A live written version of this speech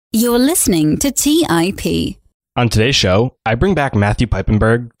You're listening to TIP. On today's show, I bring back Matthew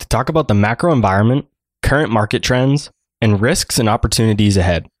Piepenburg to talk about the macro environment, current market trends, and risks and opportunities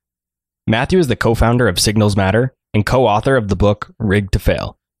ahead. Matthew is the co-founder of Signals Matter and co-author of the book Rigged to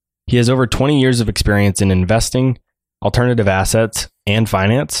Fail. He has over 20 years of experience in investing, alternative assets, and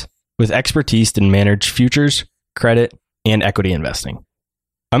finance, with expertise in managed futures, credit, and equity investing.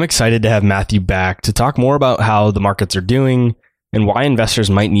 I'm excited to have Matthew back to talk more about how the markets are doing and why investors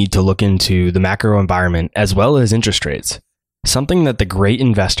might need to look into the macro environment as well as interest rates, something that the great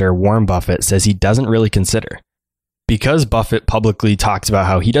investor Warren Buffett says he doesn't really consider. Because Buffett publicly talks about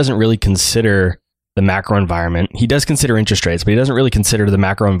how he doesn't really consider the macro environment, he does consider interest rates, but he doesn't really consider the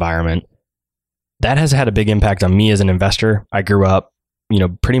macro environment. That has had a big impact on me as an investor. I grew up,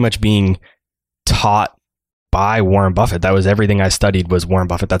 pretty much being taught by Warren Buffett. That was everything I studied was Warren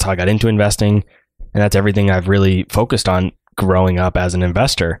Buffett. That's how I got into investing. And that's everything I've really focused on growing up as an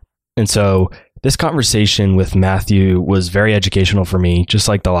investor. And so this conversation with Matthew was very educational for me, just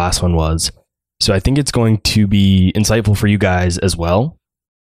like the last one was. So I think it's going to be insightful for you guys as well.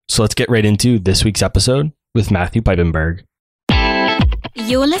 So let's get right into this week's episode with Matthew Piepenburg.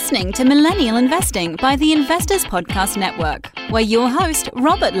 You're listening to Millennial Investing by the Investors Podcast Network, where your host,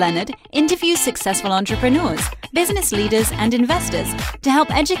 Robert Leonard, interviews successful entrepreneurs, business leaders, and investors to help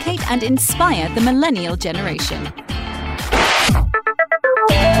educate and inspire the millennial generation.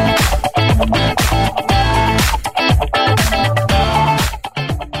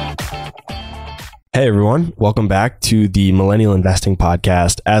 Hey everyone, welcome back to the Millennial Investing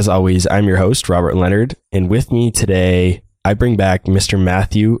Podcast. As always, I'm your host, Robert Leonard, and with me today, I bring back Mr.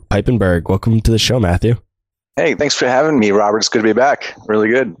 Matthew Piepenburg. Welcome to the show, Matthew. Hey, thanks for having me, Robert. It's good to be back. Really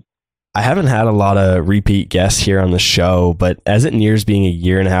good. I haven't had a lot of repeat guests here on the show, but as it nears being a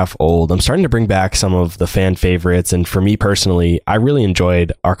year and a half old, I'm starting to bring back some of the fan favorites. And for me personally, I really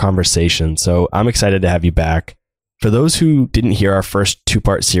enjoyed our conversation. So I'm excited to have you back. For those who didn't hear our first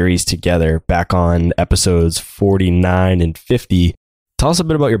two-part series together back on episodes 49 and 50, tell us a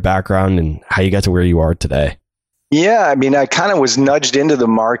bit about your background and how you got to where you are today. Yeah, I kind of was nudged into the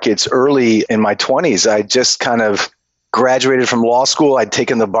markets early in my 20s. I just kind of graduated from law school. I'd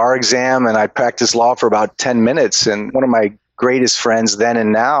taken the bar exam and I practiced law for about 10 minutes. And one of my greatest friends then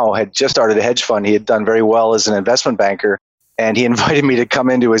and now had just started a hedge fund. He had done very well as an investment banker. And he invited me to come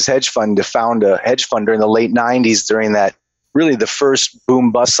into his hedge fund to found a hedge fund during the late 90s, during that really the first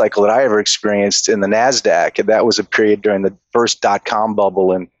boom bust cycle that I ever experienced in the NASDAQ. And that was a period during the first dot-com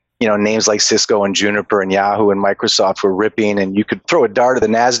bubble. And names like Cisco and Juniper and Yahoo and Microsoft were ripping, and you could throw a dart at the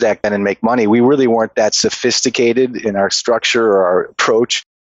NASDAQ then and make money. We really weren't that sophisticated in our structure or our approach.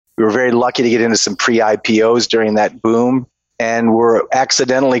 We were very lucky to get into some pre-IPOs during that boom, and were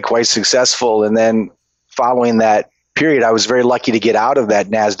accidentally quite successful. And then following that period, I was very lucky to get out of that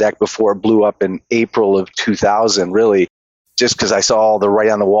NASDAQ before it blew up in April of 2000, really, just because I saw all the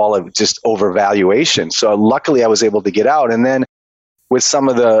writing on the wall of just overvaluation. So luckily I was able to get out. And then with some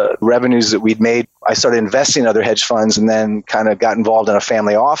of the revenues that we'd made, I started investing in other hedge funds and then kind of got involved in a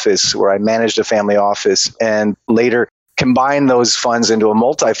family office where I managed a family office and later combined those funds into a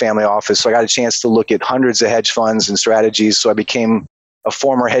multifamily office. So I got a chance to look at hundreds of hedge funds and strategies. So I became a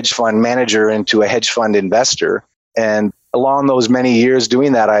former hedge fund manager into a hedge fund investor. And along those many years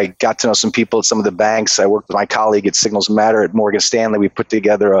doing that, I got to know some people at some of the banks. I worked with my colleague at Signals Matter at Morgan Stanley. We put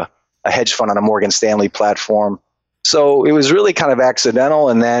together a hedge fund on a Morgan Stanley platform. So it was really kind of accidental.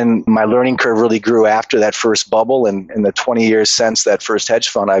 And then my learning curve really grew after that first bubble. And in the 20 years since that first hedge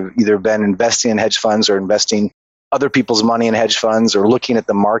fund, I've either been investing in hedge funds or investing other people's money in hedge funds or looking at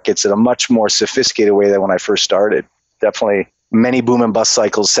the markets in a much more sophisticated way than when I first started. Definitely many boom and bust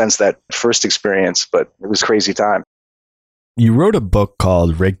cycles since that first experience, but it was a crazy time. You wrote a book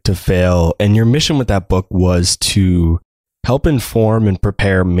called Rigged to Fail, and your mission with that book was to help inform and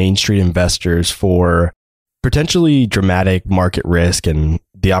prepare Main Street investors for potentially dramatic market risk and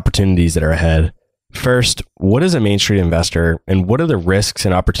the opportunities that are ahead. First, what is a Main Street investor, and what are the risks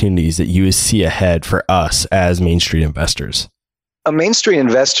and opportunities that you see ahead for us as Main Street investors? A Main Street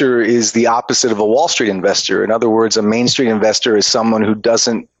investor is the opposite of a Wall Street investor. In other words, a Main Street investor is someone who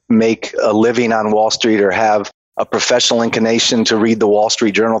doesn't make a living on Wall Street or have a professional inclination to read the Wall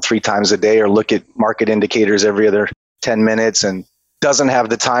Street Journal 3 times a day or look at market indicators every other 10 minutes and doesn't have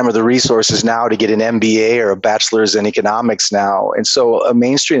the time or the resources now to get an MBA or a bachelor's in economics now. And so a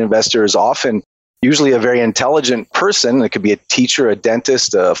Main Street investor is often usually a very intelligent person. It could be a teacher, a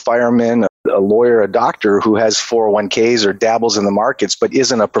dentist, a fireman, a lawyer, a doctor who has 401ks or dabbles in the markets, but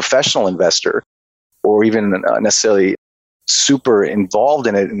isn't a professional investor or even necessarily super involved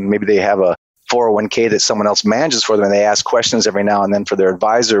in it. And maybe they have a 401k that someone else manages for them, and they ask questions every now and then for their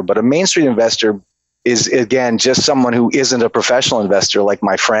advisor. But a Main Street investor is, again, just someone who isn't a professional investor like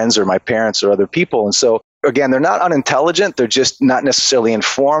my friends or my parents or other people. And so, again, they're not unintelligent. They're just not necessarily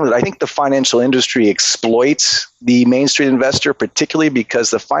informed. I think the financial industry exploits the Main Street investor, particularly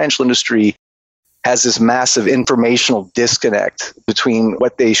because the financial industry has this massive informational disconnect between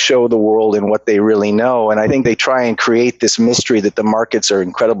what they show the world and what they really know. And I think they try and create this mystery that the markets are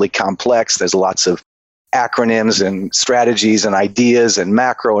incredibly complex. There's lots of acronyms and strategies and ideas and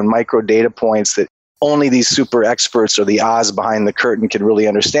macro and micro data points that only these super experts or the Oz behind the curtain can really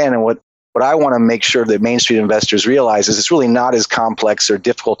understand. And what I want to make sure that Main Street investors realize is it's really not as complex or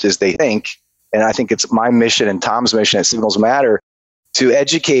difficult as they think. And I think it's my mission and Tom's mission at Signals Matter to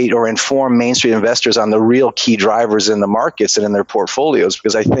educate or inform Main Street investors on the real key drivers in the markets and in their portfolios,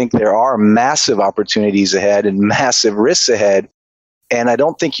 because I think there are massive opportunities ahead and massive risks ahead. And I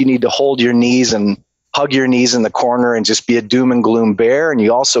don't think you need to hold your knees and hug your knees in the corner and just be a doom and gloom bear. And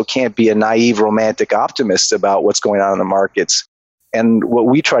you also can't be a naive romantic optimist about what's going on in the markets. And what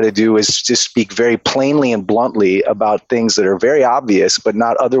we try to do is just speak very plainly and bluntly about things that are very obvious, but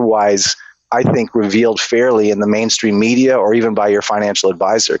not otherwise, I think, revealed fairly in the mainstream media or even by your financial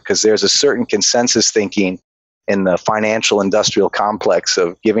advisor, because there's a certain consensus thinking in the financial industrial complex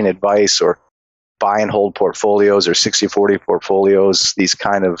of giving advice or buy and hold portfolios or 60-40 portfolios, these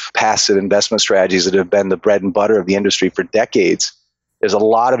kind of passive investment strategies that have been the bread and butter of the industry for decades. There's a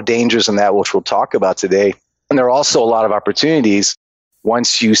lot of dangers in that, which we'll talk about today. And there are also a lot of opportunities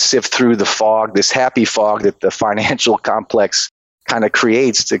once you sift through the fog, this happy fog that the financial complex kind of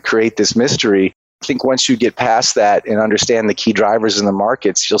creates to create this mystery. I think once you get past that and understand the key drivers in the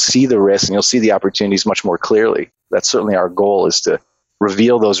markets, you'll see the risks and you'll see the opportunities much more clearly. That's certainly our goal, is to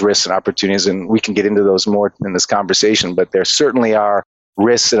reveal those risks and opportunities, and we can get into those more in this conversation. But there certainly are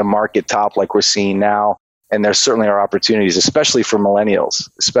risks at a market top like we're seeing now, and there certainly are opportunities, especially for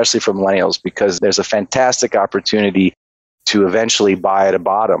millennials, because there's a fantastic opportunity to eventually buy at a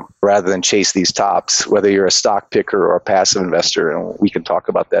bottom rather than chase these tops, whether you're a stock picker or a passive investor. And we can talk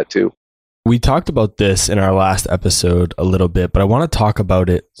about that too. We talked about this in our last episode a little bit, but I want to talk about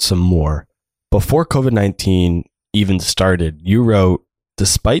it some more. Before COVID-19 even started, you wrote,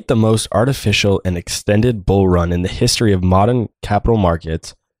 "Despite the most artificial and extended bull run in the history of modern capital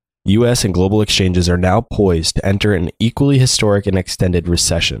markets, U.S. and global exchanges are now poised to enter an equally historic and extended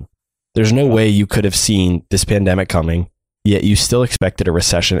recession. There's no way you could have seen this pandemic coming, yet you still expected a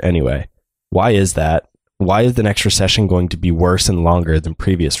recession anyway. Why is that? Why is the next recession going to be worse and longer than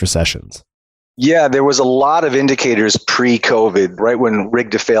previous recessions?" Yeah, there was a lot of indicators pre-COVID, right when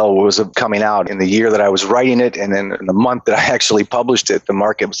Rig to Fail was coming out, in the year that I was writing it, and then in the month that I actually published it, the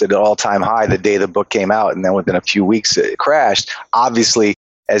market was at an all-time high the day the book came out, and then within a few weeks it crashed. Obviously,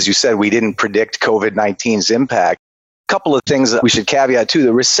 as you said, we didn't predict COVID-19's impact. A couple of things that we should caveat too: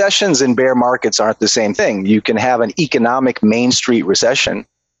 the recessions and bear markets aren't the same thing. You can have an economic Main Street recession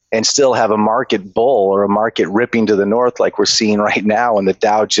and still have a market bull or a market ripping to the north like we're seeing right now, and the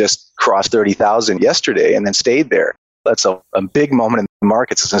Dow just crossed 30,000 yesterday and then stayed there. That's a big moment in the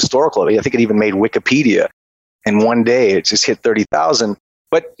markets. It's historical. I think it even made Wikipedia. In one day, it just hit 30,000.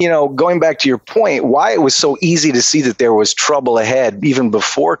 But, going back to your point, why it was so easy to see that there was trouble ahead even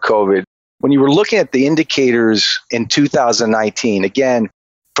before COVID, when you were looking at the indicators in 2019, again,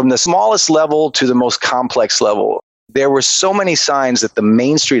 from the smallest level to the most complex level, there were so many signs that the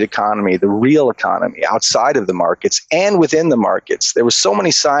Main Street economy, the real economy outside of the markets and within the markets, there were so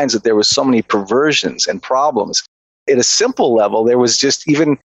many signs that there were so many perversions and problems. At a simple level, there was just,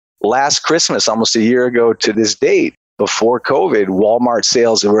 even last Christmas, almost a year ago to this date, before COVID, Walmart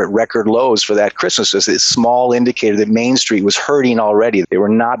sales were at record lows for that Christmas. It was a small indicator that Main Street was hurting already. They were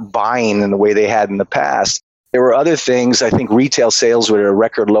not buying in the way they had in the past. There were other things. I think retail sales were at a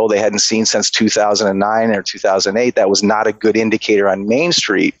record low they hadn't seen since 2009 or 2008. That was not a good indicator on Main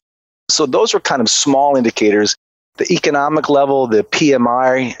Street. So those were kind of small indicators. The economic level, the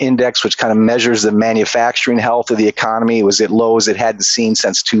PMI index, which kind of measures the manufacturing health of the economy, was at lows it hadn't seen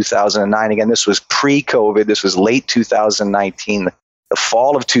since 2009. Again, this was pre-COVID. This was late 2019. The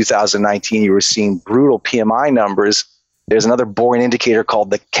fall of 2019, you were seeing brutal PMI numbers. There's another boring indicator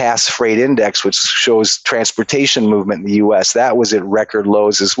called the Cass Freight Index, which shows transportation movement in the U.S. That was at record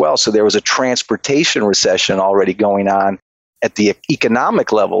lows as well. So there was a transportation recession already going on at the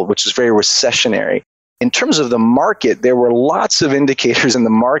economic level, which is very recessionary. In terms of the market, there were lots of indicators in the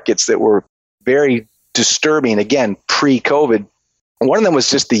markets that were very disturbing, again, pre-COVID. One of them was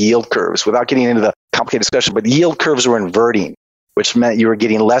just the yield curves, without getting into the complicated discussion, but the yield curves were inverting, which meant you were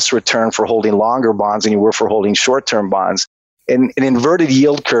getting less return for holding longer bonds than you were for holding short-term bonds. And an inverted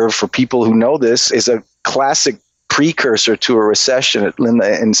yield curve, for people who know this, is a classic precursor to a recession.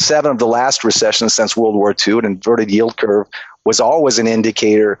 In 7 of the last recessions since World War II, an inverted yield curve was always an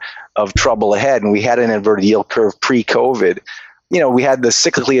indicator of trouble ahead. And we had an inverted yield curve pre-COVID. We had the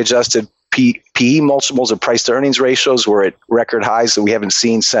cyclically adjusted PE multiples, or price to earnings ratios, were at record highs that we haven't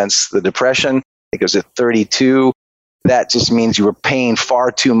seen since the Depression. I think it was at 32. That just means you were paying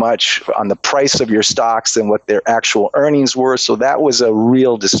far too much on the price of your stocks than what their actual earnings were. So that was a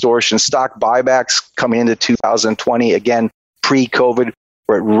real distortion. Stock buybacks coming into 2020, again, pre-COVID,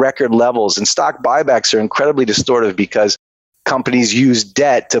 were at record levels. And stock buybacks are incredibly distortive because companies use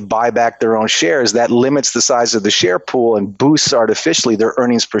debt to buy back their own shares. That limits the size of the share pool and boosts artificially their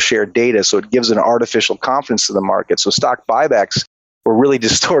earnings per share data. So it gives an artificial confidence to the market. So stock buybacks were really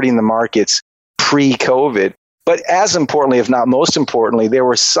distorting the markets pre-COVID. But as importantly, if not most importantly, there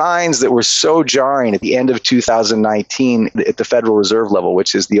were signs that were so jarring at the end of 2019 at the Federal Reserve level,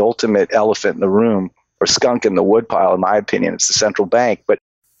 which is the ultimate elephant in the room, or skunk in the woodpile, in my opinion. It's the central bank. But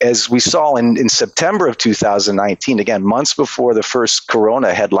as we saw in September of 2019, again, months before the first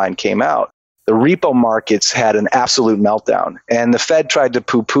Corona headline came out, the repo markets had an absolute meltdown. And the Fed tried to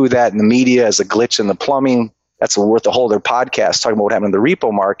poo-poo that in the media as a glitch in the plumbing. That's worth a whole other podcast talking about what happened in the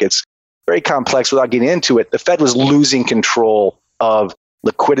repo markets. Very complex without getting into it. The Fed was losing control of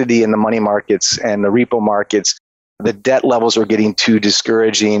liquidity in the money markets and the repo markets. The debt levels were getting too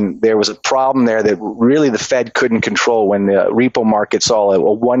discouraging. There was a problem there that really the Fed couldn't control when the repo market saw a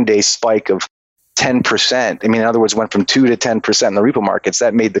one-day spike of 10%. I mean, in other words, went from 2 to 10% in the repo markets.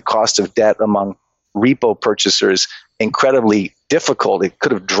 That made the cost of debt among repo purchasers incredibly difficult. It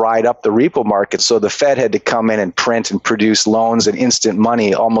could have dried up the repo market. So the Fed had to come in and print and produce loans and instant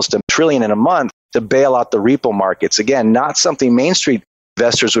money, almost $1 trillion in a month, to bail out the repo markets. Again, not something Main Street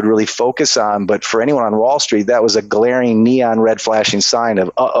investors would really focus on, but for anyone on Wall Street, that was a glaring neon red flashing sign of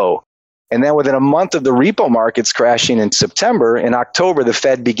uh-oh. And then within a month of the repo markets crashing in September, in October, the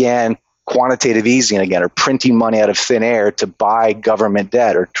Fed began quantitative easing again, or printing money out of thin air to buy government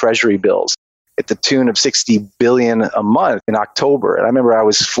debt or treasury bills at the tune of $60 billion a month in October. And I remember I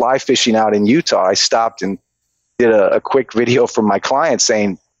was fly fishing out in Utah. I stopped and did a quick video for my clients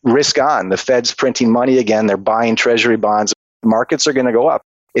saying, risk on. The Fed's printing money again. They're buying treasury bonds. Markets are going to go up.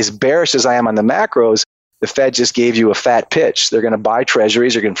 As bearish as I am on the macros, the Fed just gave you a fat pitch. They're going to buy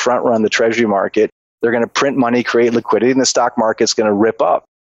treasuries. They're going to front run the treasury market. They're going to print money, create liquidity, and the stock market's going to rip up.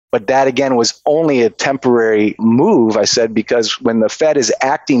 But that, again, was only a temporary move, I said, because when the Fed is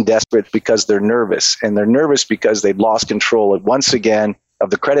acting desperate because they're nervous, and they're nervous because they've lost control once again of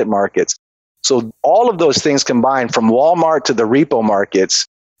the credit markets. So all of those things combined, from Walmart to the repo markets,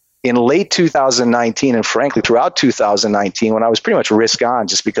 in late 2019, and frankly, throughout 2019, when I was pretty much risk on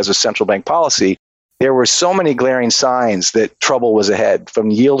just because of central bank policy, there were so many glaring signs that trouble was ahead,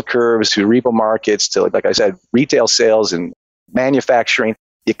 from yield curves to repo markets to, like I said, retail sales and manufacturing.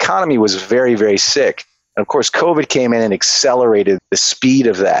 The economy was very, very sick. And of course, COVID came in and accelerated the speed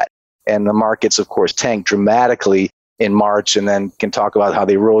of that. And the markets, of course, tanked dramatically in March, and then can talk about how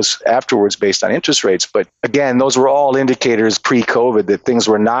they rose afterwards based on interest rates. But again, those were all indicators pre-COVID that things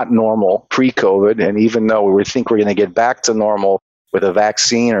were not normal pre-COVID. And even though we think we're going to get back to normal with a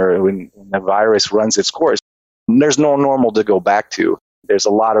vaccine or when the virus runs its course, there's no normal to go back to. There's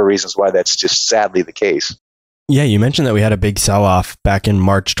a lot of reasons why that's just sadly the case. Yeah, you mentioned that we had a big sell-off back in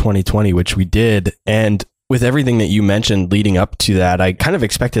March 2020, which we did. And with everything that you mentioned leading up to that, I kind of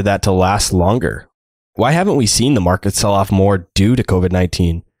expected that to last longer. Why haven't we seen the market sell off more due to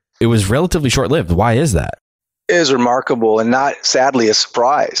COVID-19? It was relatively short-lived. Why is that? It is remarkable and not, sadly, a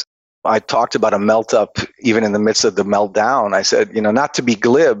surprise. I talked about a melt-up even in the midst of the meltdown. I said, not to be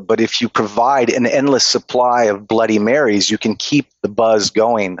glib, but if you provide an endless supply of Bloody Marys, you can keep the buzz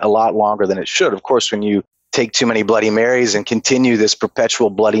going a lot longer than it should. Of course, when you take too many Bloody Marys and continue this perpetual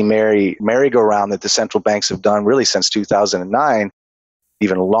Bloody Mary merry-go-round that the central banks have done really since 2009,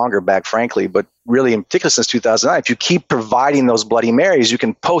 even longer back, frankly, but really in particular since 2009, if you keep providing those Bloody Marys, you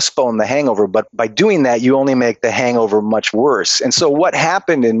can postpone the hangover. But by doing that, you only make the hangover much worse. And so what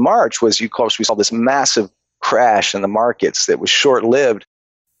happened in March was, of course, we saw this massive crash in the markets that was short-lived.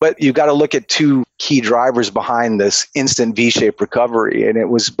 But you got to look at two key drivers behind this instant V-shaped recovery. And it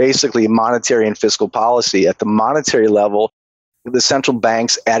was basically monetary and fiscal policy. At the monetary level, the central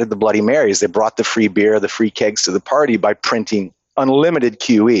banks added the Bloody Marys. They brought the free beer, the free kegs to the party by printing unlimited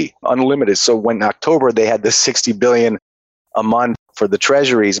QE, unlimited. So when October, they had the $60 billion a month for the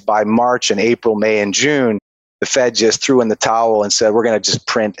treasuries. By March and April, May and June, the Fed just threw in the towel and said, we're going to just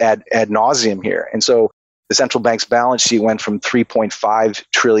print ad nauseum here. And so The central bank's balance sheet went from 3.5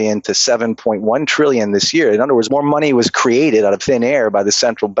 trillion to 7.1 trillion this year. In other words, more money was created out of thin air by the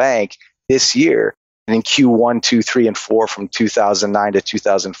central bank this year and in Q1, 2, 3, and 4 from 2009 to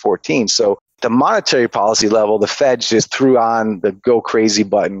 2014. So the monetary policy level, the Fed just threw on the go crazy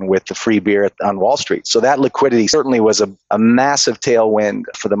button with the free beer on Wall Street. So that liquidity certainly was a massive tailwind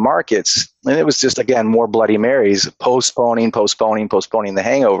for the markets. And it was just, again, more Bloody Marys, postponing the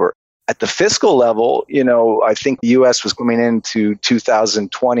hangover. At the fiscal level, I think the U.S. was coming into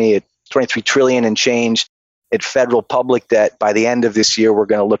 2020 at 23 trillion and change at federal public debt. By the end of this year, we're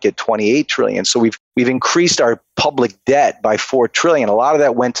going to look at 28 trillion. So we've increased our public debt by 4 trillion. A lot of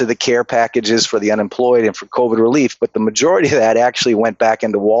that went to the care packages for the unemployed and for COVID relief, but the majority of that actually went back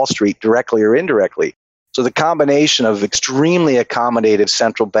into Wall Street directly or indirectly. So the combination of extremely accommodative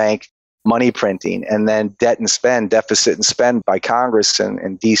central bank money printing and then debt and spend, deficit and spend by Congress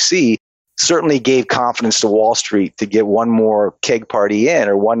and DC certainly gave confidence to Wall Street to get one more keg party in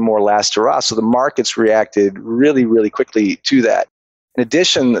or one more last hurrah. So the markets reacted really, really quickly to that. In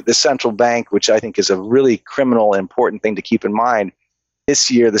addition, the central bank, which I think is a really criminal important thing to keep in mind,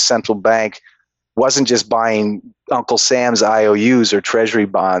 this year the central bank wasn't just buying Uncle Sam's IOUs or treasury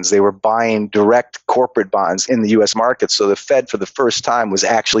bonds. They were buying direct corporate bonds in the U.S. market. So the Fed, for the first time, was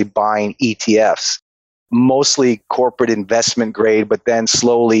actually buying ETFs, mostly corporate investment grade, but then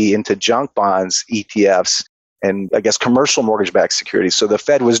slowly into junk bonds, ETFs, and I guess commercial mortgage-backed securities. So the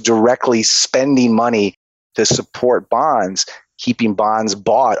Fed was directly spending money to support bonds, keeping bonds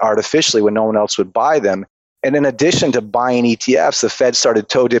bought artificially when no one else would buy them. And in addition to buying ETFs, the Fed started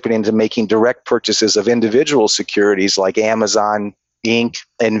toe dipping into making direct purchases of individual securities like Amazon, Inc.,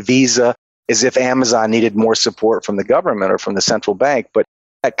 and Visa, as if Amazon needed more support from the government or from the central bank. But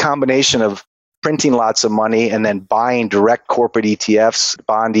that combination of printing lots of money and then buying direct corporate ETFs,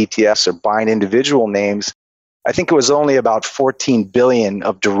 bond ETFs, or buying individual names, I think it was only about 14 billion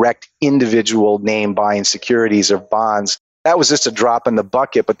of direct individual name buying securities or bonds. That was just a drop in the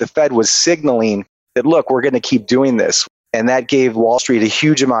bucket, but the Fed was signaling that, look, we're going to keep doing this. And that gave Wall Street a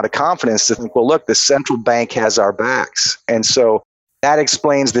huge amount of confidence to think, well, look, the central bank has our backs. And so that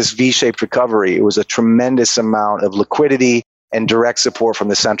explains this V-shaped recovery. It was a tremendous amount of liquidity and direct support from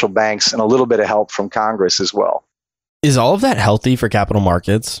the central banks and a little bit of help from Congress as well. Is all of that healthy for capital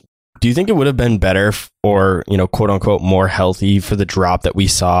markets? Do you think it would have been better or, quote unquote, more healthy for the drop that we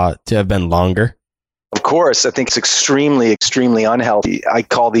saw to have been longer? Of course, I think it's extremely, extremely unhealthy. I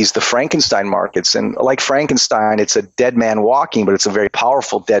call these the Frankenstein markets. And like Frankenstein, it's a dead man walking, but it's a very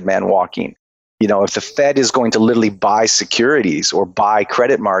powerful dead man walking. If the Fed is going to literally buy securities or buy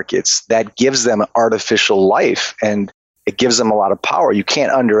credit markets, that gives them artificial life and it gives them a lot of power. You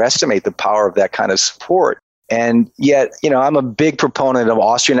can't underestimate the power of that kind of support. And yet, I'm a big proponent of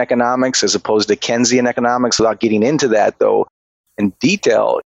Austrian economics as opposed to Keynesian economics. Without getting into that, though, in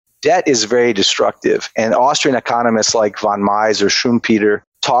detail, debt is very destructive. And Austrian economists like von Mises or Schumpeter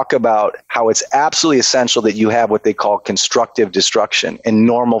talk about how it's absolutely essential that you have what they call constructive destruction in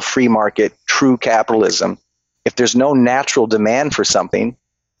normal free market, true capitalism. If there's no natural demand for something,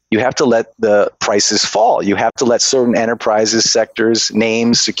 you have to let the prices fall. You have to let certain enterprises, sectors,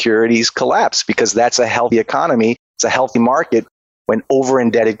 names, securities collapse because that's a healthy economy. It's a healthy market when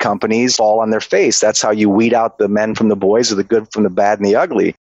over-indebted companies fall on their face. That's how you weed out the men from the boys or the good from the bad and the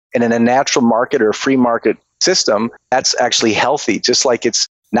ugly. And in a natural market or a free market system, that's actually healthy, just like it's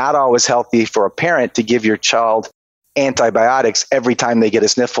not always healthy for a parent to give your child antibiotics every time they get a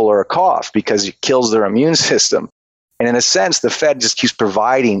sniffle or a cough because it kills their immune system. And in a sense, the Fed just keeps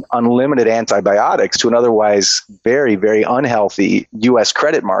providing unlimited antibiotics to an otherwise very, very unhealthy U.S.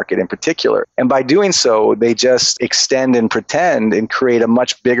 credit market in particular. And by doing so, they just extend and pretend and create a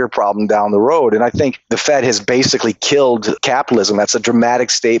much bigger problem down the road. And I think the Fed has basically killed capitalism. That's a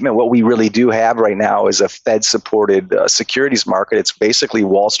dramatic statement. What we really do have right now is a Fed-supported securities market. It's basically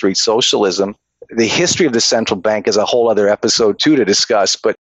Wall Street socialism. The history of the central bank is a whole other episode, too, to discuss.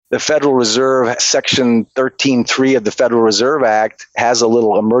 But the Federal Reserve, Section 13.3 of the Federal Reserve Act, has a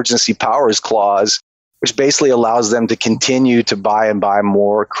little emergency powers clause, which basically allows them to continue to buy and buy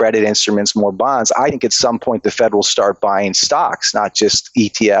more credit instruments, more bonds. I think at some point the Fed will start buying stocks, not just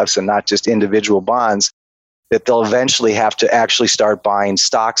ETFs and not just individual bonds, that they'll eventually have to actually start buying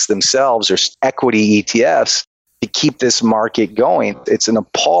stocks themselves or equity ETFs to keep this market going. It's an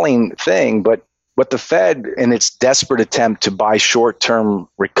appalling thing, but what the Fed, in its desperate attempt to buy short-term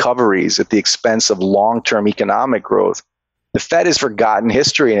recoveries at the expense of long-term economic growth, the Fed has forgotten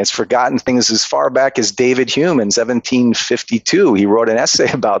history, and it's forgotten things as far back as David Hume in 1752. He wrote an essay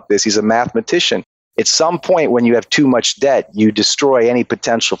about this. He's a mathematician. At some point, when you have too much debt, you destroy any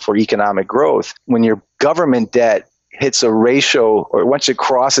potential for economic growth. When your government debt hits a ratio, or once it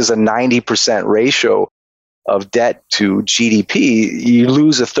crosses a 90% ratio of debt to GDP, you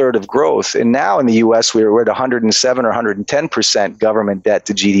lose a third of growth. And now in the US, we're at 107 or 110% government debt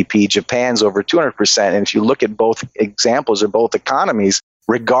to GDP. Japan's over 200%. And if you look at both examples or both economies,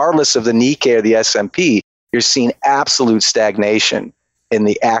 regardless of the Nikkei or the S&P, you're seeing absolute stagnation in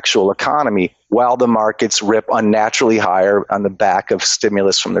the actual economy while the markets rip unnaturally higher on the back of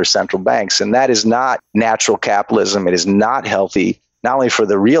stimulus from their central banks. And that is not natural capitalism. It is not healthy, not only for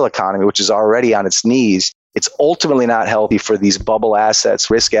the real economy, which is already on its knees. It's ultimately not healthy for these bubble assets,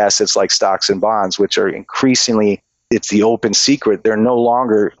 risk assets like stocks and bonds, which are increasingly, it's the open secret, they're no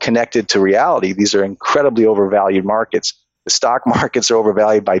longer connected to reality. These are incredibly overvalued markets. The stock markets are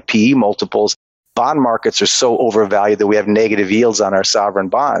overvalued by PE multiples. Bond markets are so overvalued that we have negative yields on our sovereign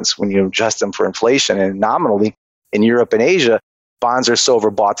bonds when you adjust them for inflation. And nominally, in Europe and Asia, bonds are so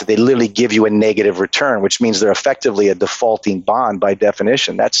overbought that they literally give you a negative return, which means they're effectively a defaulting bond by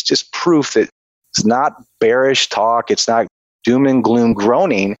definition. That's just proof that it's not bearish talk. It's not doom and gloom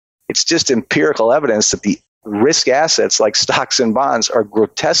groaning. It's just empirical evidence that the risk assets like stocks and bonds are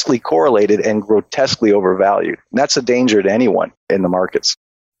grotesquely correlated and grotesquely overvalued. And that's a danger to anyone in the markets.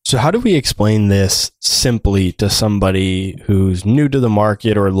 So how do we explain this simply to somebody who's new to the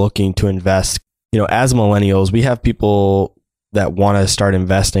market or looking to invest? As millennials, we have people that want to start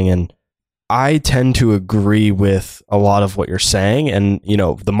investing, and I tend to agree with a lot of what you're saying. And,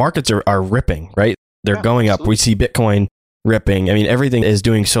 the markets are ripping, right? They're going up. We see Bitcoin ripping. I mean, everything is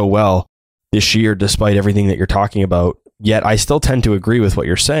doing so well this year, despite everything that you're talking about. Yet I still tend to agree with what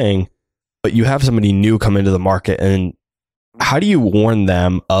you're saying, but you have somebody new come into the market, and how do you warn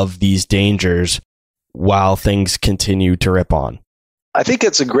them of these dangers while things continue to rip on? I think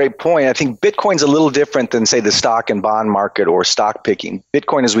it's a great point. I think Bitcoin's a little different than, say, the stock and bond market or stock picking.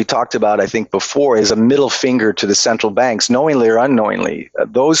 Bitcoin, as we talked about, I think before, is a middle finger to the central banks, knowingly or unknowingly.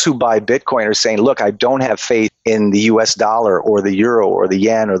 Those who buy Bitcoin are saying, look, I don't have faith in the US dollar or the euro or the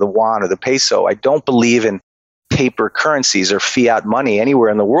yen or the yuan or the peso. I don't believe in paper currencies or fiat money anywhere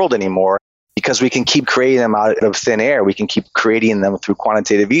in the world anymore, because we can keep creating them out of thin air. We can keep creating them through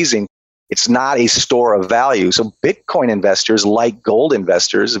quantitative easing. It's not a store of value. So Bitcoin investors, like gold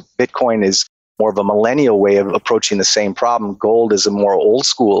investors, Bitcoin is more of a millennial way of approaching the same problem. Gold is a more old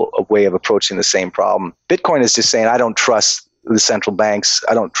school way of approaching the same problem. Bitcoin is just saying, I don't trust the central banks.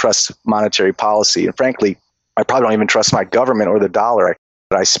 I don't trust monetary policy. And frankly, I probably don't even trust my government or the dollar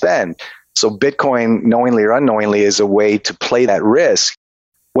that I spend. So Bitcoin, knowingly or unknowingly, is a way to play that risk.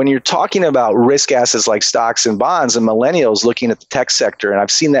 When you're talking about risk assets like stocks and bonds, and millennials looking at the tech sector, and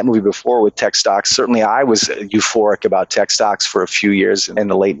I've seen that movie before with tech stocks. Certainly I was euphoric about tech stocks for a few years in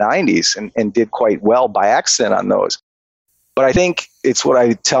the late 90s and did quite well by accident on those. But I think it's what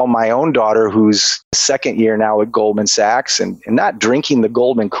I tell my own daughter, who's second year now at Goldman Sachs, and not drinking the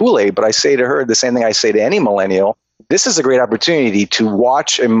Goldman Kool-Aid, but I say to her the same thing I say to any millennial. This is a great opportunity to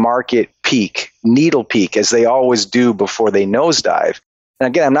watch a market peak, needle peak, as they always do before they nosedive. And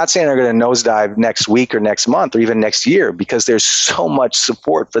again, I'm not saying they're going to nosedive next week or next month or even next year, because there's so much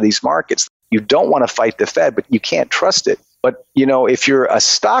support for these markets. You don't want to fight the Fed, but you can't trust it. But, if you're a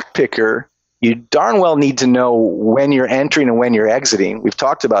stock picker, you darn well need to know when you're entering and when you're exiting. We've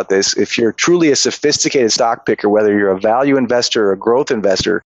talked about this. If you're truly a sophisticated stock picker, whether you're a value investor or a growth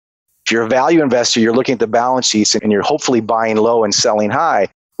investor, if you're a value investor, you're looking at the balance sheets and you're hopefully buying low and selling high.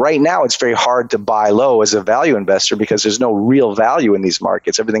 Right now, it's very hard to buy low as a value investor because there's no real value in these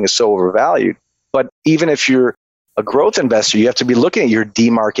markets. Everything is so overvalued. But even if you're a growth investor, you have to be looking at your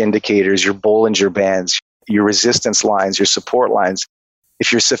DMARC indicators, your Bollinger Bands, your resistance lines, your support lines.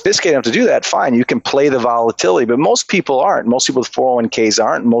 If you're sophisticated enough to do that, fine, you can play the volatility. But most people aren't. Most people with 401ks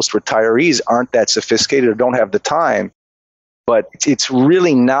aren't. Most retirees aren't that sophisticated or don't have the time. But it's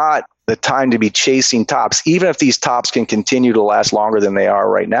really not the time to be chasing tops, even if these tops can continue to last longer than they are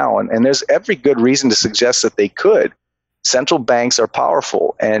right now. And there's every good reason to suggest that they could. Central banks are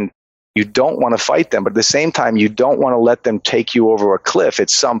powerful, and you don't want to fight them. But at the same time, you don't want to let them take you over a cliff at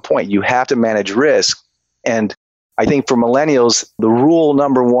some point. You have to manage risk. And I think for millennials, the rule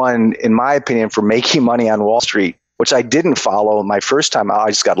number one, in my opinion, for making money on Wall Street, which I didn't follow my first time out, I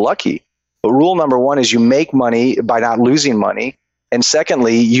just got lucky. But rule number one is you make money by not losing money. And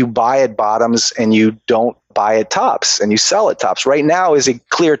secondly, you buy at bottoms and you don't buy at tops, and you sell at tops. Right now is a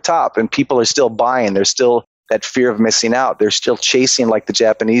clear top, and people are still buying. There's still that fear of missing out. They're still chasing like the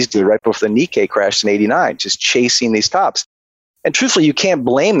Japanese did right before the Nikkei crashed in '89, just chasing these tops. And truthfully, you can't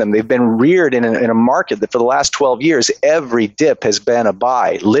blame them. They've been reared in a market that for the last 12 years, every dip has been a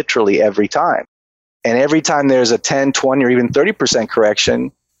buy, literally every time. And every time there's a 10, 20, or even 30%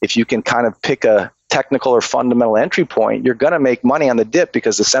 correction, if you can kind of pick a technical or fundamental entry point, you're going to make money on the dip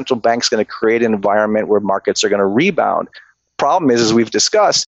because the central bank's going to create an environment where markets are going to rebound. Problem is, as we've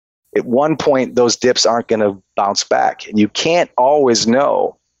discussed, at one point, those dips aren't going to bounce back. And you can't always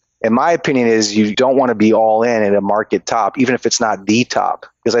know. In my opinion is you don't want to be all in at a market top, even if it's not the top,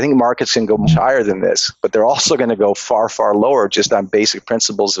 because I think markets can go much higher than this, but they're also going to go far, far lower just on basic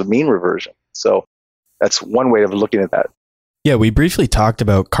principles of mean reversion. So that's one way of looking at that. Yeah, we briefly talked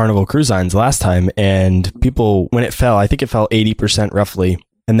about Carnival Cruise Lines last time, and people, when it fell, I think it fell 80% roughly.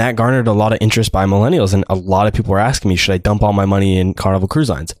 And that garnered a lot of interest by millennials. And a lot of people were asking me, should I dump all my money in Carnival Cruise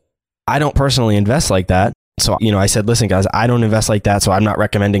Lines? I don't personally invest like that. So, I said, listen, guys, I don't invest like that. So I'm not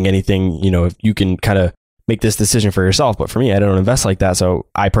recommending anything, if you can kind of make this decision for yourself. But for me, I don't invest like that. So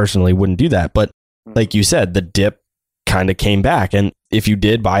I personally wouldn't do that. But like you said, the dip kind of came back. And if you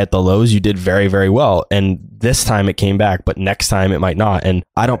did buy at the lows, you did very, very well. And this time it came back, but next time it might not. And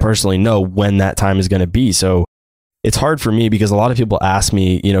I don't personally know when that time is going to be. So it's hard for me because a lot of people ask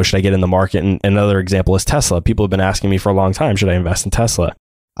me, should I get in the market? And another example is Tesla. People have been asking me for a long time, should I invest in Tesla?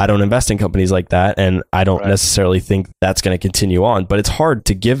 I don't invest in companies like that. And I don't necessarily think that's going to continue on. But it's hard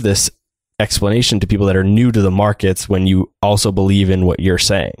to give this explanation to people that are new to the markets when you also believe in what you're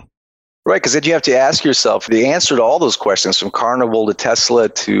saying. Right, because then you have to ask yourself, the answer to all those questions from Carnival to Tesla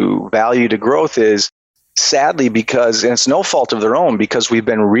to value to growth is sadly because, and it's no fault of their own, because we've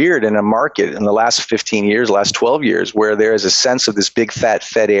been reared in a market in the last 15 years, last 12 years, where there is a sense of this big fat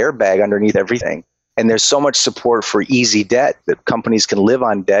Fed airbag underneath everything. And there's so much support for easy debt that companies can live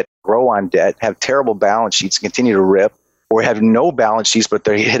on debt, grow on debt, have terrible balance sheets, continue to rip, or have no balance sheets, but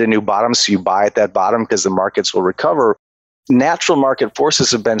they hit a new bottom, so you buy at that bottom because the markets will recover. Natural market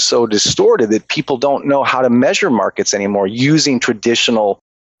forces have been so distorted that people don't know how to measure markets anymore using traditional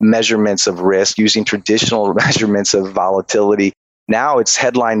measurements of risk, using traditional measurements of volatility. Now it's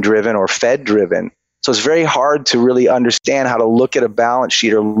headline driven or Fed driven. So it's very hard to really understand how to look at a balance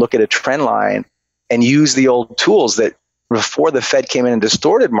sheet or look at a trend line and use the old tools that before the Fed came in and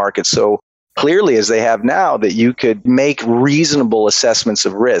distorted markets so clearly as they have now, that you could make reasonable assessments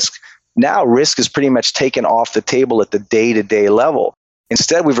of risk. Now risk is pretty much taken off the table at the day-to-day level.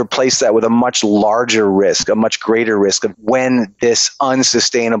 Instead, we've replaced that with a much larger risk, a much greater risk of when this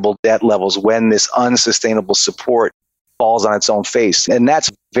unsustainable debt levels, when this unsustainable support falls on its own face. And that's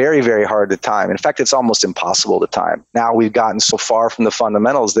very, very hard to time. In fact, it's almost impossible to time. Now we've gotten so far from the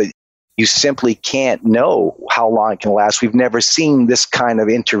fundamentals that you simply can't know how long it can last. We've never seen this kind of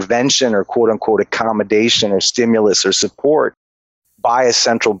intervention or quote unquote accommodation or stimulus or support by a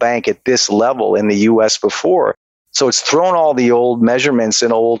central bank at this level in the US before. So it's thrown all the old measurements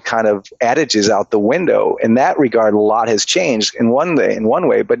and old kind of adages out the window. In that regard, a lot has changed in one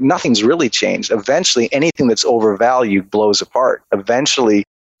way, but nothing's really changed. Eventually, anything that's overvalued blows apart. Eventually,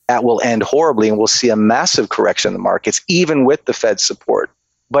 that will end horribly and we'll see a massive correction in the markets, even with the Fed support.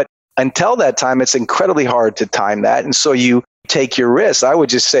 But until that time, it's incredibly hard to time that. And so you take your risks. I would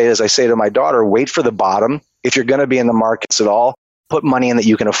just say, as I say to my daughter, wait for the bottom. If you're going to be in the markets at all, put money in that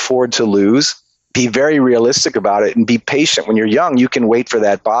you can afford to lose. Be very realistic about it and be patient. When you're young, you can wait for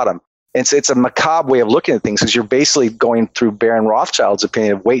that bottom. It's a macabre way of looking at things because you're basically going through Baron Rothschild's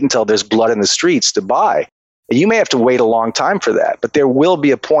opinion of wait until there's blood in the streets to buy. And you may have to wait a long time for that, but there will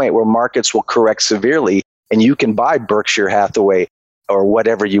be a point where markets will correct severely and you can buy Berkshire Hathaway or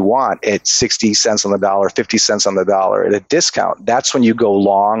whatever you want at 60 cents on the dollar, 50 cents on the dollar at a discount. That's when you go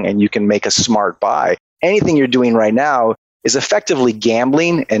long and you can make a smart buy. Anything you're doing right now is effectively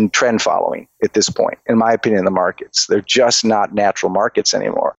gambling and trend following at this point, in my opinion, in the markets. They're just not natural markets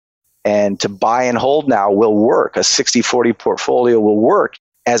anymore. And to buy and hold now will work. A 60-40 portfolio will work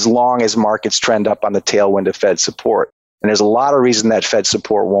as long as markets trend up on the tailwind of Fed support. And there's a lot of reason that Fed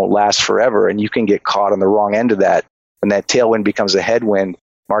support won't last forever, and you can get caught on the wrong end of that. When that tailwind becomes a headwind,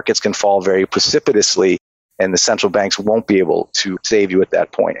 markets can fall very precipitously, and the central banks won't be able to save you at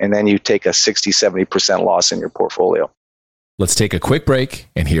that point. And then you take a 60-70% loss in your portfolio. Let's take a quick break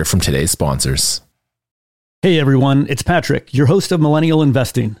and hear from today's sponsors. Hey everyone, it's Patrick, your host of Millennial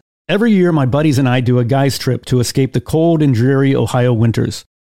Investing. Every year, my buddies and I do a guy's trip to escape the cold and dreary Ohio winters.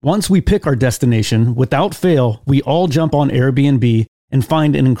 Once we pick our destination, without fail, we all jump on Airbnb and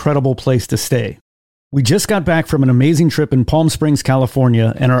find an incredible place to stay. We just got back from an amazing trip in Palm Springs,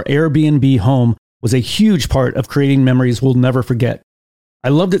 California, and our Airbnb home was a huge part of creating memories we'll never forget. I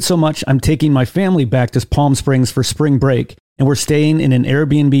loved it so much, I'm taking my family back to Palm Springs for spring break, and we're staying in an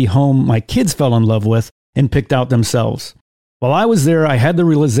Airbnb home my kids fell in love with and picked out themselves. While I was there, I had the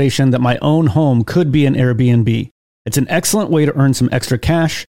realization that my own home could be an Airbnb. It's an excellent way to earn some extra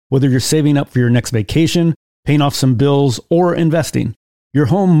cash, Whether you're saving up for your next vacation, paying off some bills, or investing, your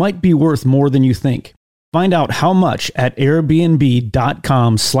home might be worth more than you think. Find out how much at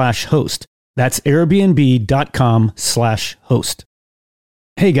airbnb.com/host. That's airbnb.com/host.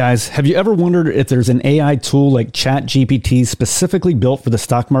 Hey guys, have you ever wondered if there's an AI tool like ChatGPT specifically built for the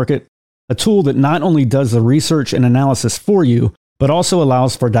stock market? A tool that not only does the research and analysis for you, but also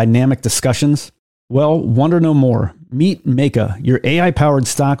allows for dynamic discussions? Well, wonder no more. Meet Meka, your AI-powered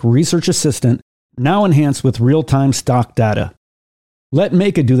stock research assistant, now enhanced with real-time stock data. Let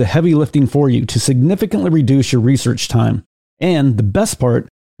Meka do the heavy lifting for you to significantly reduce your research time. And the best part,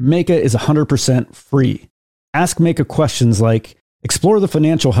 Meka is 100% free. Ask Meka questions like, explore the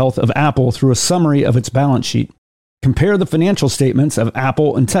financial health of Apple through a summary of its balance sheet. Compare the financial statements of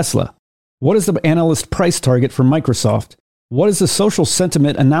Apple and Tesla. What is the analyst price target for Microsoft? What is the social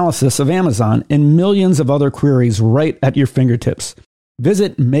sentiment analysis of Amazon? And millions of other queries right at your fingertips.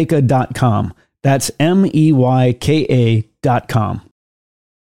 Visit Meka.com. That's MEYKA.com.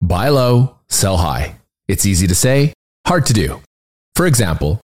 Buy low, sell high. It's easy to say, hard to do. For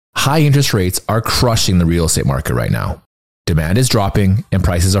example, high interest rates are crushing the real estate market right now. Demand is dropping and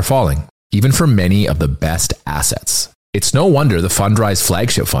prices are falling, even for many of the best assets. It's no wonder the Fundrise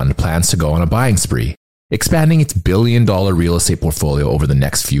flagship fund plans to go on a buying spree, expanding its billion-dollar real estate portfolio over the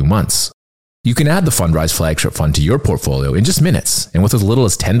next few months. You can add the Fundrise flagship fund to your portfolio in just minutes and with as little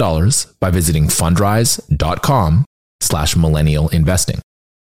as $10 by visiting fundrise.com/millennial investing.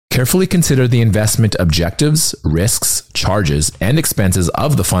 Carefully consider the investment objectives, risks, charges, and expenses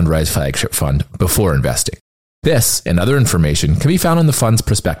of the Fundrise flagship fund before investing. This and other information can be found in the fund's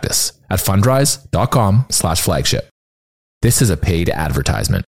prospectus at fundrise.com/flagship. This is a paid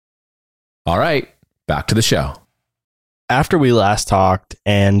advertisement. All right, back to the show. After we last talked,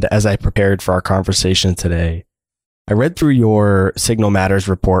 and as I prepared for our conversation today, I read through your Signal Matters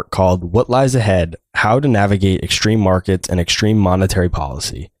report called What Lies Ahead: How to Navigate Extreme Markets and Extreme Monetary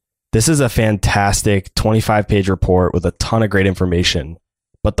Policy. This is a fantastic 25-page report with a ton of great information.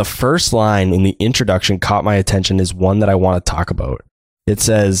 But the first line in the introduction caught my attention is one that I want to talk about. It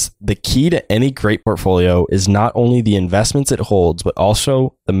says, the key to any great portfolio is not only the investments it holds, but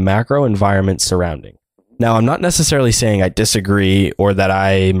also the macro environment surrounding. Now, I'm not necessarily saying I disagree or that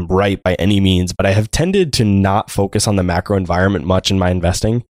I'm right by any means, but I have tended to not focus on the macro environment much in my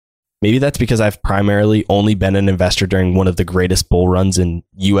investing. Maybe that's because I've primarily only been an investor during one of the greatest bull runs in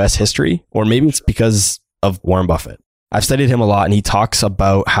US history, or maybe it's because of Warren Buffett. I've studied him a lot, and he talks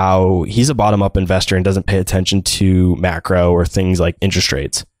about how he's a bottom-up investor and doesn't pay attention to macro or things like interest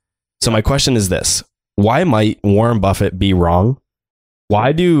rates. So my question is this: why might Warren Buffett be wrong?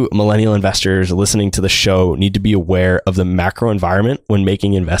 Why do millennial investors listening to the show need to be aware of the macro environment when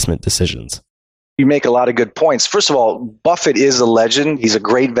making investment decisions? You make a lot of good points. First of all, Buffett is a legend. He's a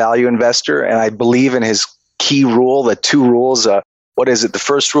great value investor, and I believe in his key rule, the two rules. What is it? The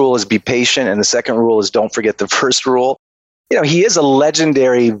first rule is be patient, and the second rule is don't forget the first rule. You know, he is a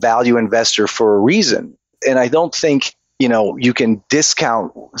legendary value investor for a reason, and I don't think, you can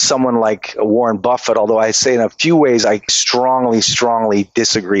discount someone like Warren Buffett, although I say in a few ways I strongly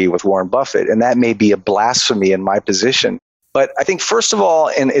disagree with Warren Buffett, and that may be a blasphemy in my position. But I think, first of all,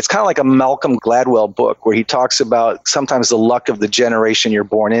 and it's kind of like a Malcolm Gladwell book where he talks about sometimes the luck of the generation you're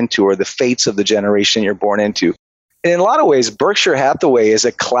born into or the fates of the generation you're born into. And in a lot of ways, Berkshire Hathaway is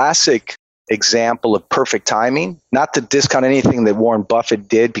a classic example of perfect timing, not to discount anything that Warren Buffett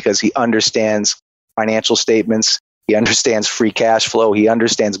did, because he understands financial statements, he understands free cash flow, he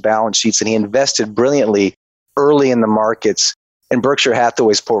understands balance sheets, and he invested brilliantly early in the markets. And Berkshire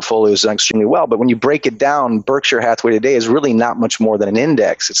Hathaway's portfolio is done extremely well. But when you break it down, Berkshire Hathaway today is really not much more than an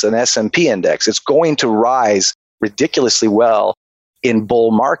index. It's an S&P index. It's going to rise ridiculously well in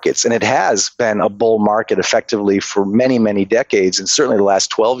bull markets. And it has been a bull market effectively for many, many decades, and certainly the last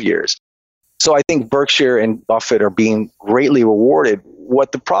 12 years. So I think Berkshire and Buffett are being greatly rewarded.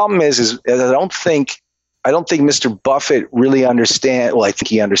 What the problem is I don't think Mr. Buffett really understands. Well, I think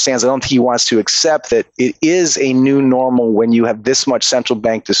he understands. I don't think he wants to accept that it is a new normal when you have this much central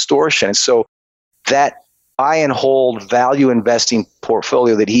bank distortion. So that buy and hold value investing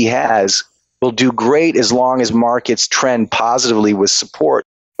portfolio that he has will do great as long as markets trend positively with support.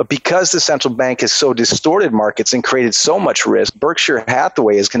 But because the central bank has so distorted markets and created so much risk, Berkshire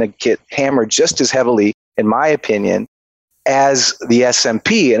Hathaway is going to get hammered just as heavily, in my opinion, as the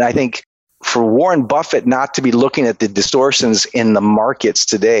S&P. And I think for Warren Buffett not to be looking at the distortions in the markets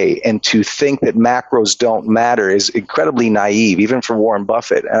today and to think that macros don't matter is incredibly naive, even for Warren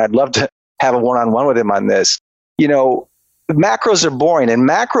Buffett. And I'd love to have a one-on-one with him on this. Macros are boring, and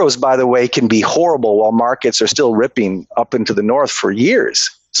macros, by the way, can be horrible while markets are still ripping up into the north for years.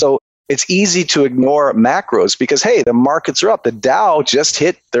 So it's easy to ignore macros because, hey, the markets are up. The Dow just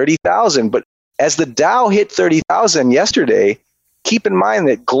hit 30,000. But as the Dow hit 30,000 yesterday, keep in mind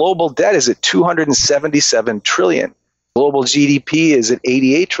that global debt is at 277 trillion. Global GDP is at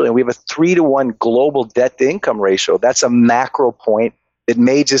 88 trillion. We have a 3-to-1 global debt to income ratio. That's a macro point. It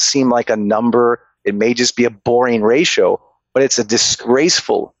may just seem like a number. It may just be a boring ratio, but it's a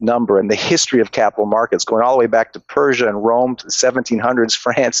disgraceful number in the history of capital markets, going all the way back to Persia and Rome to the 1700s,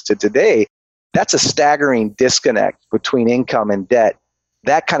 France to today. That's a staggering disconnect between income and debt.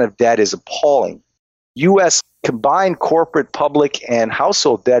 That kind of debt is appalling. U.S. combined corporate, public, and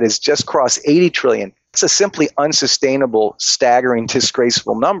household debt has just crossed 80 trillion. It's a simply unsustainable, staggering,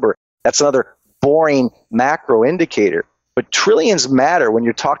 disgraceful number. That's another boring macro indicator. But trillions matter when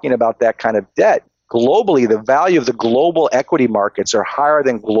you're talking about that kind of debt. Globally, the value of the global equity markets are higher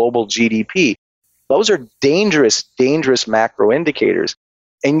than global GDP. Those are dangerous, dangerous macro indicators.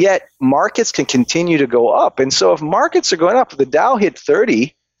 And yet, markets can continue to go up. And so if markets are going up, if the Dow hit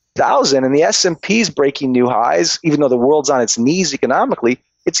 30,000 and the S&P is breaking new highs, even though the world's on its knees economically,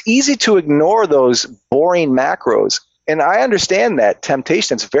 it's easy to ignore those boring macros. And I understand that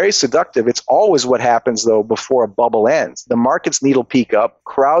temptation. It's very seductive. It's always what happens, though, before a bubble ends. The markets needle peak up,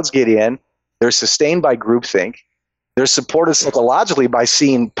 crowds get in, they're sustained by groupthink, they're supported psychologically by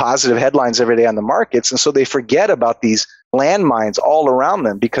seeing positive headlines every day on the markets, and so they forget about these landmines all around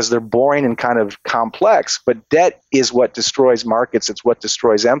them because they're boring and kind of complex. But debt is what destroys markets. It's what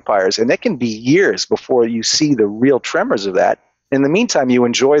destroys empires, and it can be years before you see the real tremors of that. In the meantime, you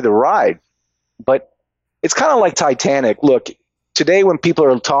enjoy the ride. But it's kind of like Titanic. Look, today when people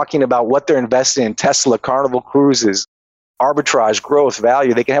are talking about what they're investing in, Tesla, Carnival Cruises, arbitrage, growth,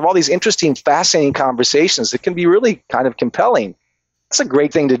 value, they can have all these interesting, fascinating conversations that can be really kind of compelling. It's a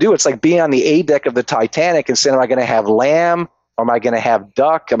great thing to do. It's like being on the A deck of the Titanic and saying, am I going to have lamb? Or am I going to have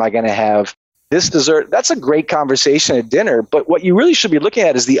duck? Am I going to have this dessert? That's a great conversation at dinner. But what you really should be looking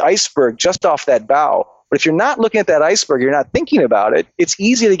at is the iceberg just off that bow. But if you're not looking at that iceberg, you're not thinking about it, it's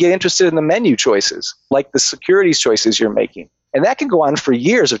easy to get interested in the menu choices, like the securities choices you're making. And that can go on for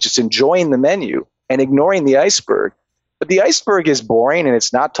years of just enjoying the menu and ignoring the iceberg. But the iceberg is boring and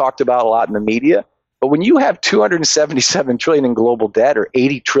it's not talked about a lot in the media. But when you have 277 trillion in global debt or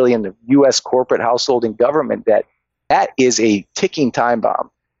 80 trillion of U.S. corporate, household, and government debt, that is a ticking time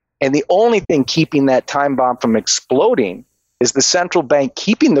bomb. And the only thing keeping that time bomb from exploding is the central bank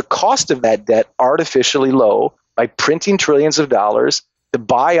keeping the cost of that debt artificially low by printing trillions of dollars to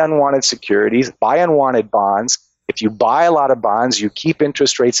buy unwanted securities, buy unwanted bonds. If you buy a lot of bonds, you keep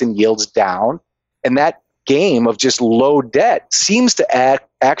interest rates and yields down. And that game of just low debt seems to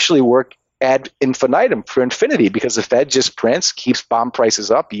actually work ad infinitum, for infinity, because the Fed just prints, keeps bond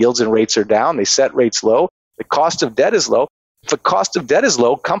prices up, yields and rates are down, they set rates low, the cost of debt is low. If the cost of debt is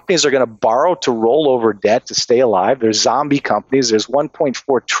low, companies are going to borrow to roll over debt to stay alive. There's zombie companies. There's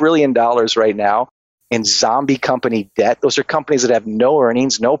 $1.4 trillion right now in zombie company debt. Those are companies that have no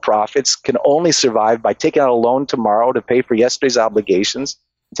earnings, no profits, can only survive by taking out a loan tomorrow to pay for yesterday's obligations,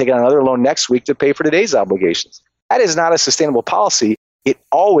 taking out another loan next week to pay for today's obligations. That is not a sustainable policy. It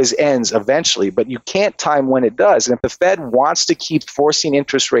always ends eventually, but you can't time when it does. And if the Fed wants to keep forcing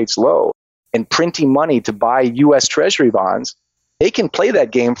interest rates low and printing money to buy U.S. Treasury bonds, they can play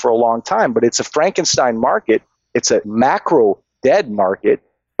that game for a long time. But it's a Frankenstein market. It's a macro dead market.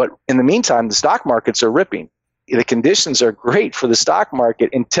 But in the meantime, the stock markets are ripping. The conditions are great for the stock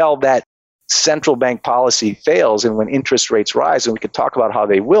market until that central bank policy fails and when interest rates rise. And we could talk about how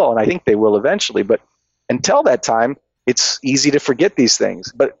they will, and I think they will eventually. But until that time, it's easy to forget these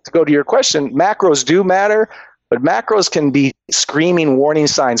things. But to go to your question, macros do matter. But macros can be screaming warning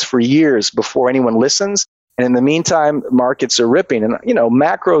signs for years before anyone listens. And in the meantime, markets are ripping. And,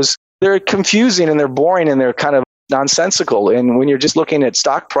 macros, they're confusing and they're boring and they're kind of nonsensical. And when you're just looking at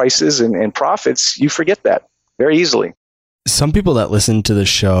stock prices and profits, you forget that very easily. Some people that listen to the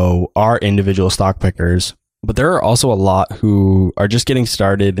show are individual stock pickers, but there are also a lot who are just getting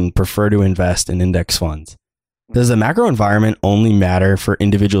started and prefer to invest in index funds. Does the macro environment only matter for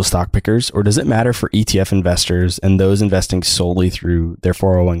individual stock pickers, or does it matter for ETF investors and those investing solely through their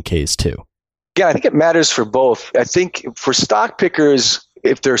 401ks too? Yeah, I think it matters for both. I think for stock pickers,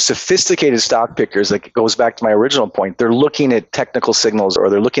 if they're sophisticated stock pickers, like it goes back to my original point, they're looking at technical signals or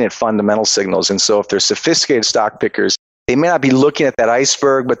they're looking at fundamental signals. And so if they're sophisticated stock pickers, they may not be looking at that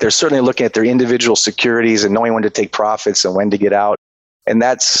iceberg, but they're certainly looking at their individual securities and knowing when to take profits and when to get out. And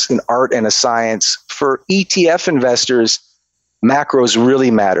that's an art and a science. For ETF investors, macros really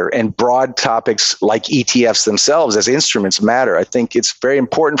matter, and broad topics like ETFs themselves as instruments matter. I think it's very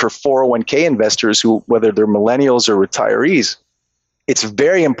important for 401k investors who, whether they're millennials or retirees, it's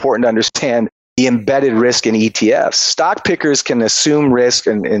very important to understand the embedded risk in ETFs. Stock pickers can assume risk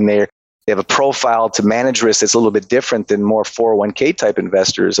and they have a profile to manage risk that's a little bit different than more 401k type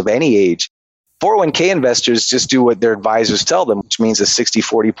investors of any age. 401k investors just do what their advisors tell them, which means a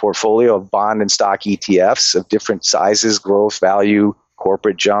 60-40 portfolio of bond and stock ETFs of different sizes, growth, value,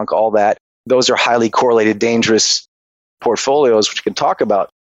 corporate junk, all that. Those are highly correlated, dangerous portfolios, which we can talk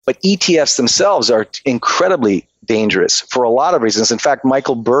about. But ETFs themselves are incredibly dangerous for a lot of reasons. In fact,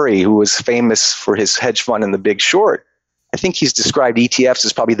 Michael Burry, who was famous for his hedge fund in The Big Short, I think he's described ETFs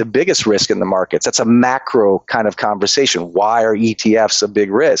as probably the biggest risk in the markets. That's a macro kind of conversation. Why are ETFs a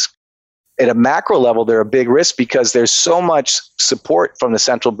big risk? At a macro level, they're a big risk because there's so much support from the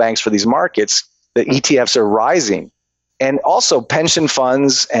central banks for these markets that ETFs are rising. And also pension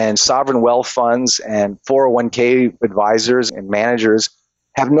funds and sovereign wealth funds and 401k advisors and managers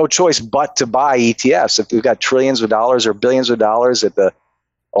have no choice but to buy ETFs. If they've got trillions of dollars or billions of dollars at the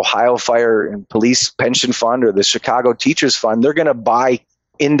Ohio Fire and Police Pension Fund or the Chicago Teachers Fund, they're going to buy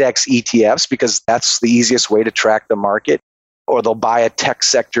index ETFs because that's the easiest way to track the market. Or they'll buy a tech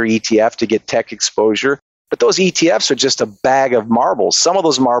sector ETF to get tech exposure. But those ETFs are just a bag of marbles. Some of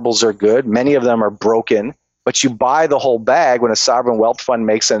those marbles are good. Many of them are broken. But you buy the whole bag when a sovereign wealth fund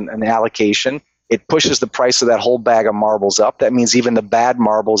makes an allocation. It pushes the price of that whole bag of marbles up. That means even the bad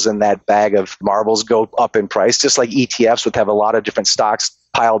marbles in that bag of marbles go up in price, just like ETFs would have a lot of different stocks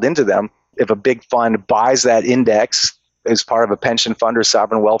piled into them. If a big fund buys that index as part of a pension fund or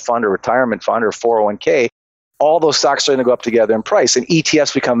sovereign wealth fund or retirement fund or 401k, all those stocks are going to go up together in price. And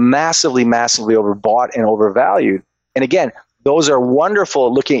ETFs become massively, massively overbought and overvalued. And again, those are wonderful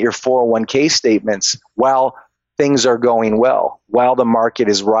at looking at your 401k statements while things are going well, while the market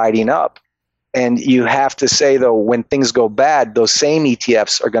is riding up. And you have to say, though, when things go bad, those same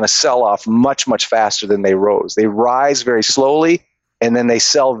ETFs are going to sell off much, much faster than they rose. They rise very slowly, and then they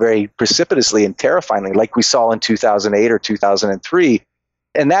sell very precipitously and terrifyingly, like we saw in 2008 or 2003.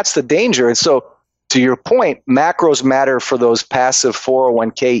 And that's the danger. And so, to your point, macros matter for those passive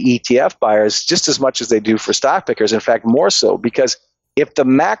 401k ETF buyers just as much as they do for stock pickers. In fact, more so, because if the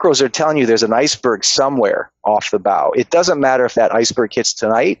macros are telling you there's an iceberg somewhere off the bow, it doesn't matter if that iceberg hits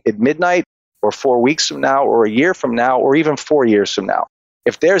tonight at midnight or 4 weeks from now or a year from now or even 4 years from now.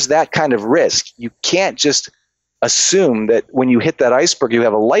 If there's that kind of risk, you can't just assume that when you hit that iceberg, you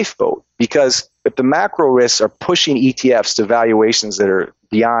have a lifeboat, because if the macro risks are pushing ETFs to valuations that are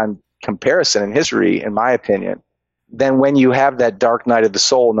beyond comparison in history, in my opinion, then when you have that dark night of the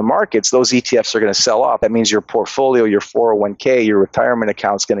soul in the markets, those ETFs are going to sell off. That means your portfolio, your 401k, your retirement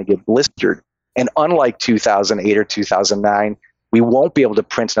account is going to get blistered. And unlike 2008 or 2009, we won't be able to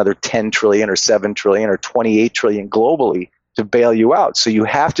print another 10 trillion or 7 trillion or 28 trillion globally to bail you out. So you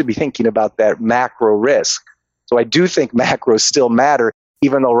have to be thinking about that macro risk. So I do think macros still matter,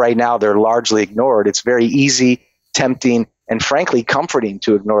 even though right now they're largely ignored. It's very easy, tempting, and frankly comforting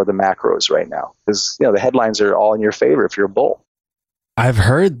to ignore the macros right now, because the headlines are all in your favor if you're a bull. I've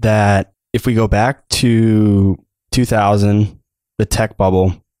heard that if we go back to 2000, the tech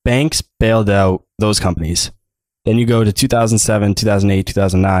bubble, banks bailed out those companies. Then you go to 2007, 2008,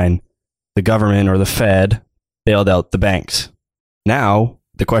 2009, the government or the Fed bailed out the banks. Now,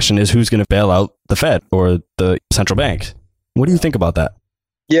 the question is, who's going to bail out the Fed or the central banks? What do you think about that?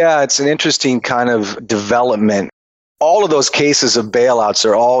 Yeah, it's an interesting kind of development. All of those cases of bailouts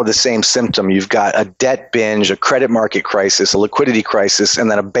are all the same symptom. You've got a debt binge, a credit market crisis, a liquidity crisis, and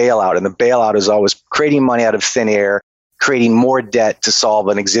then a bailout. And the bailout is always creating money out of thin air, creating more debt to solve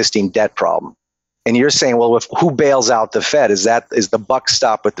an existing debt problem. And you're saying, well, who bails out the Fed? Is the buck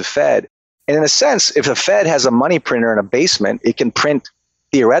stop with the Fed? And in a sense, if the Fed has a money printer in a basement, it can print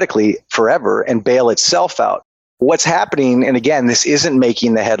theoretically forever and bail itself out. What's happening, and again, this isn't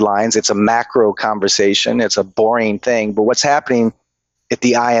making the headlines. It's a macro conversation. It's a boring thing. But what's happening at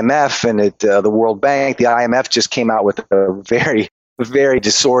the IMF and at the World Bank, the IMF just came out with a very, very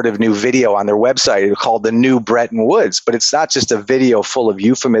distortive new video on their website called The New Bretton Woods. But it's not just a video full of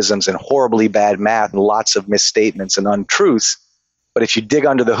euphemisms and horribly bad math and lots of misstatements and untruths. But if you dig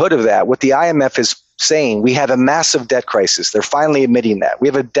under the hood of that, what the IMF is saying, we have a massive debt crisis. They're finally admitting that. We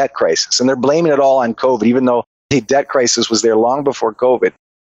have a debt crisis. And they're blaming it all on COVID, even though the debt crisis was there long before COVID.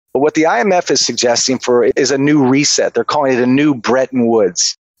 But what the IMF is suggesting for is a new reset. They're calling it a new Bretton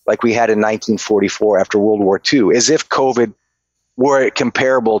Woods, like we had in 1944 after World War II, as if COVID were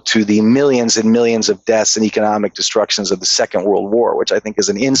comparable to the millions and millions of deaths and economic destructions of the Second World War, which I think is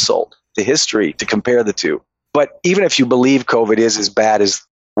an insult to history to compare the two. But even if you believe COVID is as bad as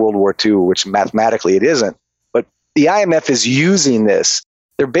World War II, which mathematically it isn't, but the IMF is using this.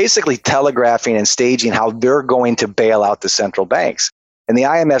 They're basically telegraphing and staging how they're going to bail out the central banks. And the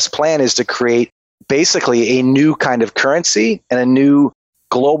IMF's plan is to create basically a new kind of currency and a new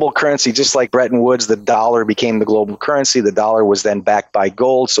global currency, just like Bretton Woods, the dollar became the global currency. The dollar was then backed by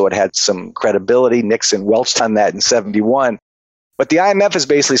gold, so it had some credibility. Nixon welched on that in 71. But the IMF is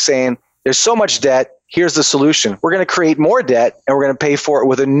basically saying, there's so much debt, here's the solution. We're going to create more debt, and we're going to pay for it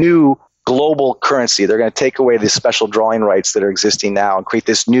with a new global currency. They're going to take away the special drawing rights that are existing now and create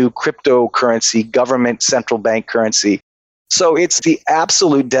this new cryptocurrency, government central bank currency. So it's the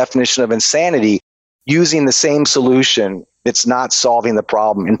absolute definition of insanity, using the same solution that's not solving the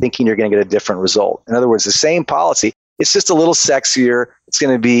problem and thinking you're going to get a different result. In other words, the same policy, it's just a little sexier. It's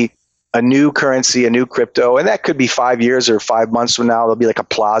going to be a new currency, a new crypto, and that could be 5 years or 5 months from now. There'll be like a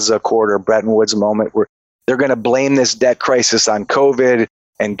Plaza Accord or Bretton Woods moment where they're going to blame this debt crisis on COVID.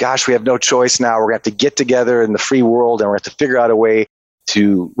 And gosh, we have no choice now. We're going to have to get together in the free world, and we're going to have to figure out a way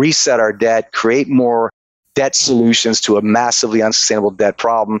to reset our debt, create more debt solutions to a massively unsustainable debt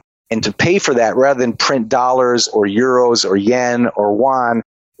problem. And to pay for that, rather than print dollars or euros or yen or yuan,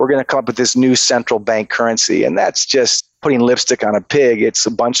 we're going to come up with this new central bank currency. And that's just putting lipstick on a pig. It's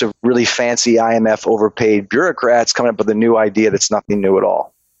a bunch of really fancy IMF overpaid bureaucrats coming up with a new idea that's nothing new at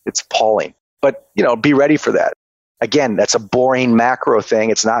all. It's appalling. But, be ready for that. Again, that's a boring macro thing.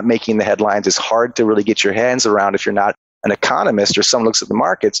 It's not making the headlines. It's hard to really get your hands around if you're not an economist or someone who looks at the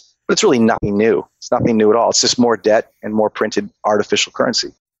markets. But it's really nothing new. It's nothing new at all. It's just more debt and more printed artificial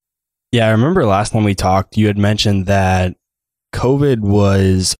currency. Yeah, I remember last time we talked, you had mentioned that COVID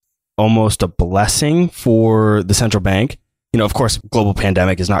was almost a blessing for the central bank. Of course, global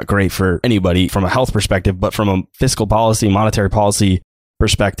pandemic is not great for anybody from a health perspective, but from a fiscal policy, monetary policy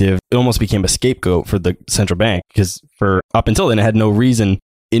perspective, it almost became a scapegoat for the central bank because for up until then, it had no reason.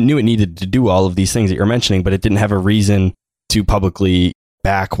 It knew it needed to do all of these things that you're mentioning, but it didn't have a reason to publicly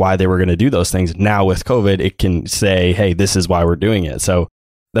back why they were going to do those things. Now with COVID, it can say, hey, this is why we're doing it. So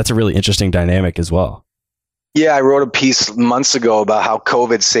that's a really interesting dynamic as well. Yeah, I wrote a piece months ago about how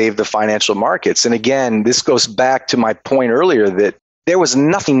COVID saved the financial markets. And again, this goes back to my point earlier that there was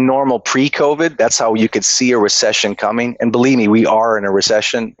nothing normal pre-COVID. That's how you could see a recession coming. And believe me, we are in a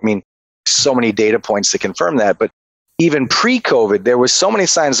recession. I mean, so many data points to confirm that. But even pre-COVID, there was so many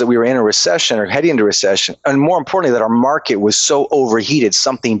signs that we were in a recession or heading into recession. And more importantly, that our market was so overheated,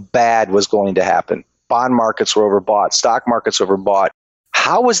 something bad was going to happen. Bond markets were overbought. Stock markets were overbought.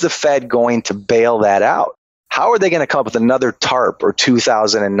 How was the Fed going to bail that out? How are they going to come up with another TARP or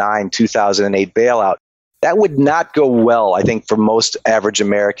 2009, 2008 bailout? That would not go well, I think, for most average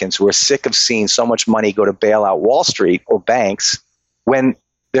Americans who are sick of seeing so much money go to bail out Wall Street or banks when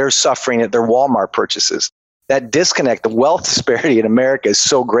they're suffering at their Walmart purchases. That disconnect, the wealth disparity in America is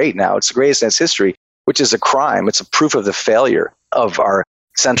so great now. It's the greatest in its history, which is a crime. It's a proof of the failure of our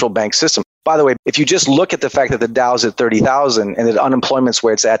central bank system. By the way, if you just look at the fact that the Dow's at 30,000 and that unemployment's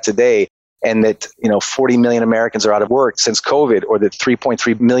where it's at today, and that 40 million Americans are out of work since COVID, or that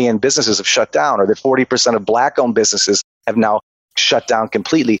 3.3 million businesses have shut down, or that 40% of Black-owned businesses have now shut down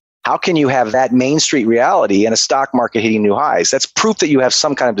completely, how can you have that Main Street reality and a stock market hitting new highs? That's proof that you have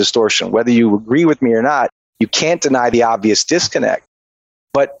some kind of distortion. Whether you agree with me or not, you can't deny the obvious disconnect.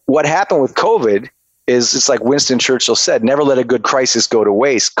 But what happened with COVID is, it's like Winston Churchill said, never let a good crisis go to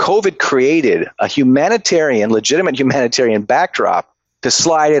waste. COVID created a legitimate humanitarian backdrop to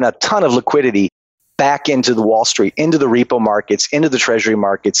slide in a ton of liquidity back into the Wall Street, into the repo markets, into the treasury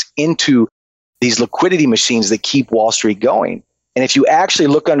markets, into these liquidity machines that keep Wall Street going. And if you actually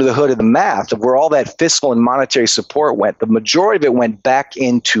look under the hood of the math of where all that fiscal and monetary support went, the majority of it went back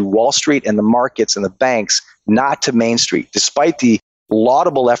into Wall Street and the markets and the banks, not to Main Street, despite the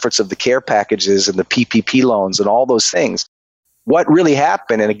laudable efforts of the care packages and the PPP loans and all those things. What really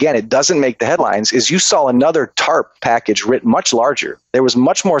happened, and again, it doesn't make the headlines, is you saw another TARP package writ much larger. There was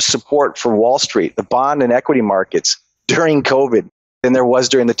much more support for Wall Street, the bond and equity markets during COVID than there was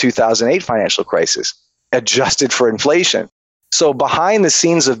during the 2008 financial crisis, adjusted for inflation. So behind the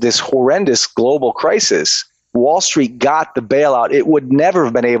scenes of this horrendous global crisis, Wall Street got the bailout it would never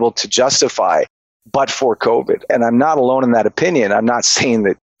have been able to justify but for COVID. And I'm not alone in that opinion. I'm not saying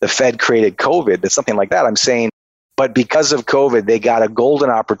that the Fed created COVID. It's something like that. I'm saying, but because of COVID, they got a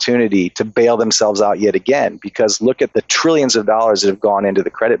golden opportunity to bail themselves out yet again, because look at the trillions of dollars that have gone into the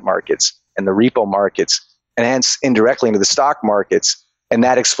credit markets and the repo markets, and hence indirectly into the stock markets. And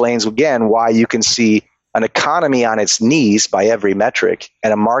that explains, again, why you can see an economy on its knees by every metric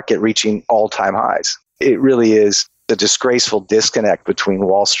and a market reaching all-time highs. It really is a disgraceful disconnect between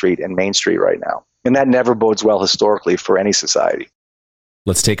Wall Street and Main Street right now. And that never bodes well historically for any society.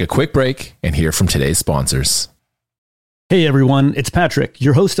 Let's take a quick break and hear from today's sponsors. Hey everyone, it's Patrick,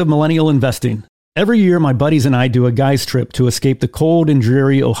 your host of Millennial Investing. Every year, my buddies and I do a guy's trip to escape the cold and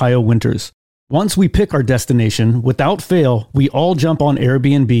dreary Ohio winters. Once we pick our destination, without fail, we all jump on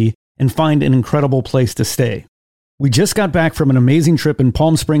Airbnb and find an incredible place to stay. We just got back from an amazing trip in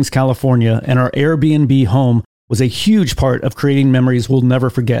Palm Springs, California, and our Airbnb home was a huge part of creating memories we'll never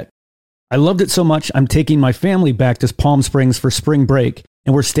forget. I loved it so much, I'm taking my family back to Palm Springs for spring break,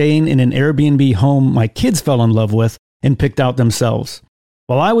 and we're staying in an Airbnb home my kids fell in love with and picked out themselves.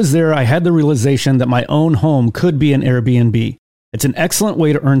 While I was there, I had the realization that my own home could be an Airbnb. It's an excellent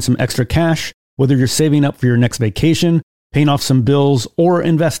way to earn some extra cash, whether you're saving up for your next vacation, paying off some bills, or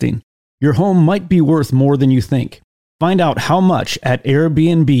investing. Your home might be worth more than you think. Find out how much at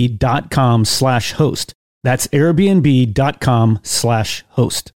airbnb.com/host. That's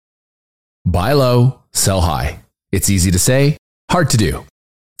airbnb.com/host. Buy low, sell high. It's easy to say, hard to do.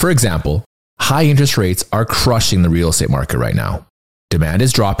 For example, high interest rates are crushing the real estate market right now. Demand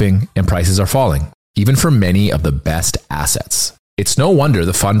is dropping and prices are falling, even for many of the best assets. It's no wonder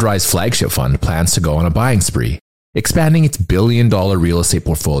the Fundrise flagship fund plans to go on a buying spree, expanding its billion-dollar real estate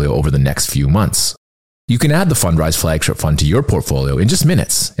portfolio over the next few months. You can add the Fundrise flagship fund to your portfolio in just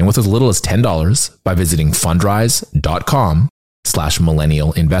minutes and with as little as $10 by visiting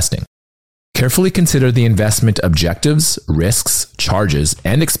fundrise.com/millennial investing. Carefully consider the investment objectives, risks, charges,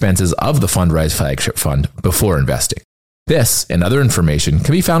 and expenses of the Fundrise flagship fund before investing. This and other information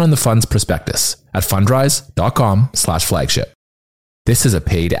can be found in the fund's prospectus at fundrise.com/flagship. This is a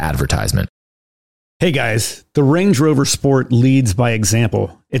paid advertisement. Hey guys, the Range Rover Sport leads by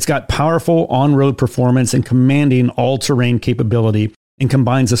example. It's got powerful on-road performance and commanding all-terrain capability and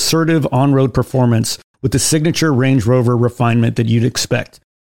combines assertive on-road performance with the signature Range Rover refinement that you'd expect.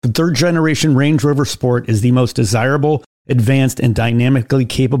 The third-generation Range Rover Sport is the most desirable, advanced, and dynamically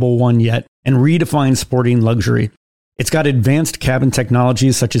capable one yet and redefines sporting luxury. It's got advanced cabin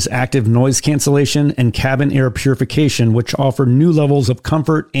technologies such as active noise cancellation and cabin air purification, which offer new levels of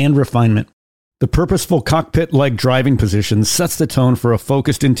comfort and refinement. The purposeful cockpit-like driving position sets the tone for a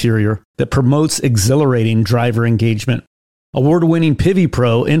focused interior that promotes exhilarating driver engagement. Award-winning Pivi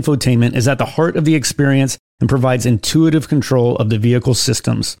Pro infotainment is at the heart of the experience and provides intuitive control of the vehicle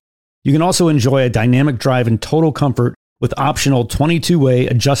systems. You can also enjoy a dynamic drive in total comfort with optional 22-way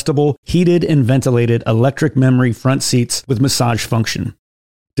adjustable, heated and ventilated electric memory front seats with massage function.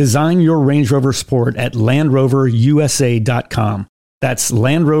 Design your Range Rover Sport at LandRoverUSA.com. That's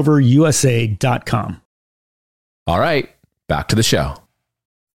LandRoverUSA.com. All right, back to the show.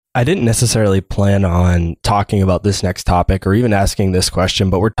 I didn't necessarily plan on talking about this next topic or even asking this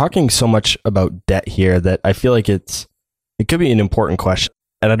question, but we're talking so much about debt here that I feel like it could be an important question.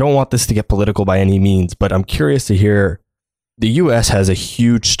 And I don't want this to get political by any means, but I'm curious to hear. The US has a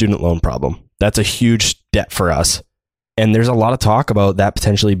huge student loan problem. That's a huge debt for us. And there's a lot of talk about that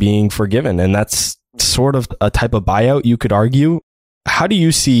potentially being forgiven. And that's sort of a type of buyout, you could argue. How do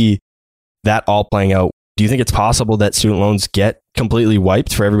you see that all playing out? Do you think it's possible that student loans get completely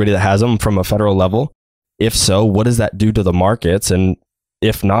wiped for everybody that has them from a federal level? If so, what does that do to the markets? And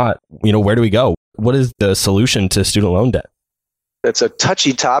if not, where do we go? What is the solution to student loan debt? It's a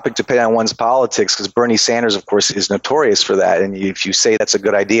touchy topic depending on one's politics, because Bernie Sanders, of course, is notorious for that. And if you say that's a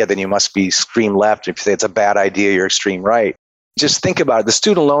good idea, then you must be extreme left. If you say it's a bad idea, you're extreme right. Just think about it. The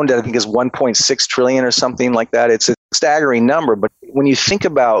student loan debt, I think, is $1.6 trillion or something like that. It's a staggering number. But when you think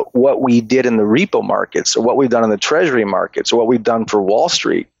about what we did in the repo markets or what we've done in the treasury markets or what we've done for Wall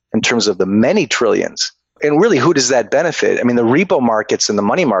Street in terms of the many trillions, and really, who does that benefit? I mean, the repo markets and the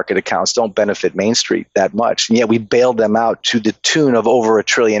money market accounts don't benefit Main Street that much. And yet we bailed them out to the tune of over $1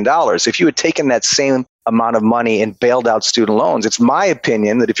 trillion. If you had taken that same amount of money and bailed out student loans, it's my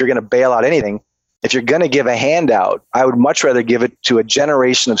opinion that if you're going to bail out anything, if you're going to give a handout, I would much rather give it to a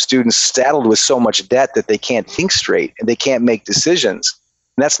generation of students saddled with so much debt that they can't think straight and they can't make decisions.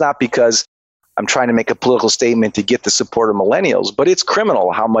 And that's not because I'm trying to make a political statement to get the support of millennials, but it's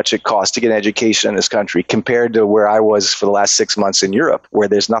criminal how much it costs to get an education in this country compared to where I was for the last 6 months in Europe, where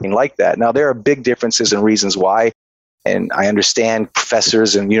there's nothing like that. Now, there are big differences and reasons why, and I understand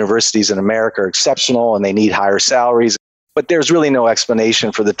professors and universities in America are exceptional and they need higher salaries, but there's really no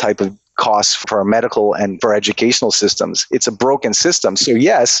explanation for the type of costs for our medical and for educational systems. It's a broken system. So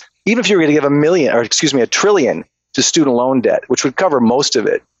yes, even if you were going to give $1 trillion to student loan debt, which would cover most of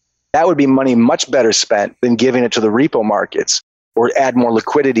it, that would be money much better spent than giving it to the repo markets or add more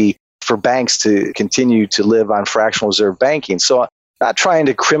liquidity for banks to continue to live on fractional reserve banking. So not trying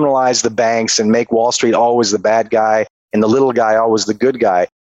to criminalize the banks and make Wall Street always the bad guy and the little guy always the good guy.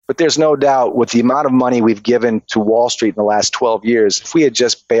 But there's no doubt with the amount of money we've given to Wall Street in the last 12 years, if we had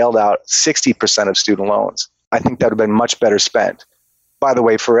just bailed out 60% of student loans, I think that would have been much better spent. By the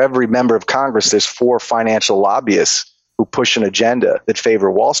way, for every member of Congress, there's 4 financial lobbyists who push an agenda that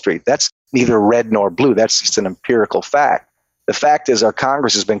favor Wall Street. That's neither red nor blue. That's just an empirical fact. The fact is our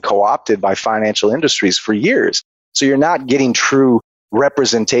Congress has been co-opted by financial industries for years. So you're not getting true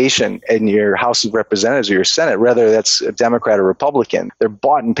representation in your House of Representatives or your Senate, whether that's a Democrat or Republican. They're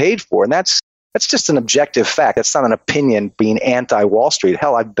bought and paid for. And that's just an objective fact. That's not an opinion being anti-Wall Street.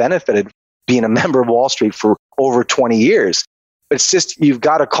 Hell, I've benefited being a member of Wall Street for over 20 years. But it's just, you've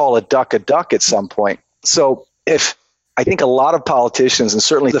got to call a duck at some point. So I think a lot of politicians, and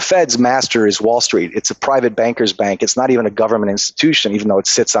certainly the Fed's master is Wall Street. It's a private banker's bank. It's not even a government institution, even though it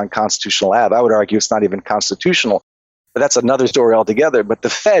sits on constitutional lab. I would argue it's not even constitutional. But that's another story altogether. But the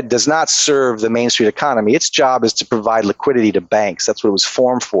Fed does not serve the Main Street economy. Its job is to provide liquidity to banks. That's what it was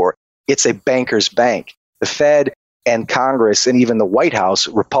formed for. It's a banker's bank. The Fed and Congress and even the White House,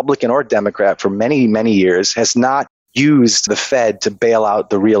 Republican or Democrat, for many, many years has not used the Fed to bail out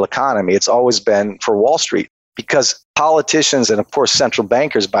the real economy. It's always been for Wall Street, because politicians and, of course, central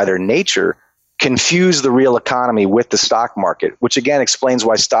bankers by their nature confuse the real economy with the stock market, which again explains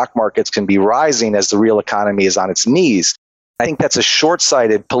why stock markets can be rising as the real economy is on its knees. I think that's a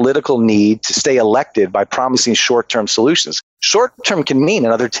short-sighted political need to stay elected by promising short-term solutions. Short-term can mean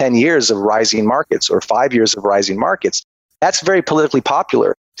another 10 years of rising markets or 5 years of rising markets. That's very politically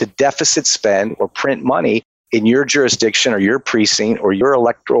popular, to deficit spend or print money in your jurisdiction or your precinct or your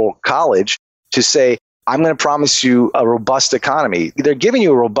electoral college to say, I'm going to promise you a robust economy. They're giving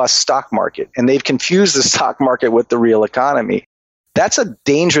you a robust stock market, and they've confused the stock market with the real economy. That's a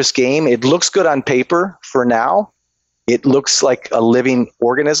dangerous game. It looks good on paper for now. It looks like a living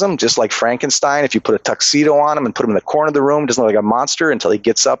organism, just like Frankenstein. If you put a tuxedo on him and put him in the corner of the room, it doesn't look like a monster until he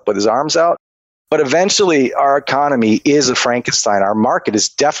gets up with his arms out. But eventually, our economy is a Frankenstein. Our market is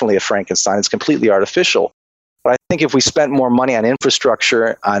definitely a Frankenstein. It's completely artificial. But I think if we spent more money on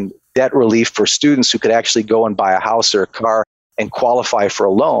infrastructure, on debt relief for students who could actually go and buy a house or a car and qualify for a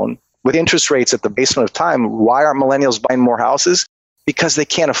loan, with interest rates at the basement of time, why aren't millennials buying more houses? Because they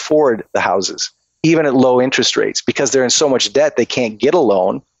can't afford the houses, even at low interest rates, because they're in so much debt they can't get a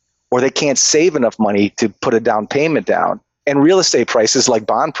loan, or they can't save enough money to put a down payment down. And real estate prices, like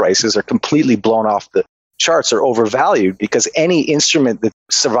bond prices, are completely blown off the charts, are overvalued, because any instrument that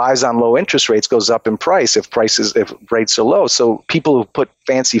survives on low interest rates goes up in price if rates are low. So people who put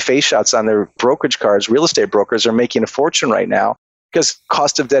fancy face shots on their brokerage cards, real estate brokers, are making a fortune right now because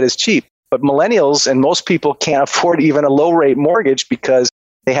cost of debt is cheap. But millennials and most people can't afford even a low rate mortgage because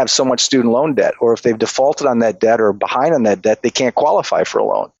they have so much student loan debt, or if they've defaulted on that debt or behind on that debt, they can't qualify for a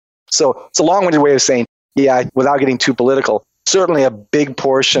loan. So it's a long-winded way of saying, yeah, without getting too political, certainly a big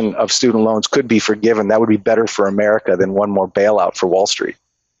portion of student loans could be forgiven. That would be better for America than one more bailout for Wall Street.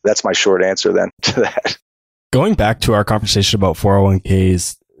 That's my short answer then to that. Going back to our conversation about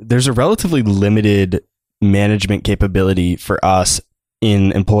 401ks, there's a relatively limited management capability for us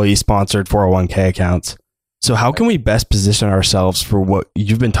in employee-sponsored 401k accounts. So how can we best position ourselves for what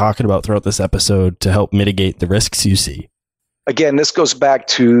you've been talking about throughout this episode to help mitigate the risks you see? Again, this goes back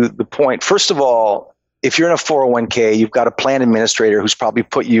to the point. First of all, if you're in a 401k, you've got a plan administrator who's probably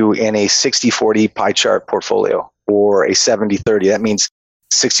put you in a 60-40 pie chart portfolio or a 70-30. That means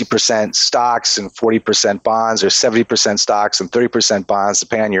 60% stocks and 40% bonds, or 70% stocks and 30% bonds,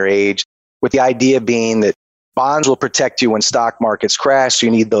 depending on your age, with the idea being that bonds will protect you when stock markets crash. So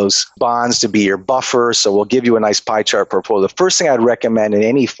you need those bonds to be your buffer. So we'll give you a nice pie chart portfolio. The first thing I'd recommend in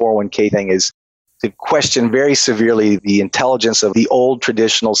any 401k thing is to question very severely the intelligence of the old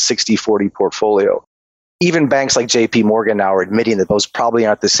traditional 60-40 portfolio. Even banks like JP Morgan now are admitting that those probably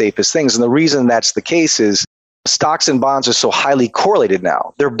aren't the safest things. And the reason that's the case is stocks and bonds are so highly correlated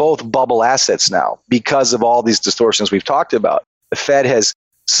now. They're both bubble assets now because of all these distortions we've talked about. The Fed has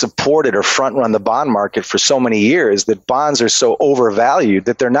supported or front-run the bond market for so many years that bonds are so overvalued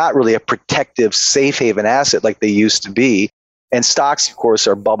that they're not really a protective safe haven asset like they used to be. And stocks, of course,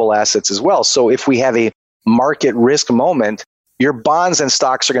 are bubble assets as well. So if we have a market risk moment, your bonds and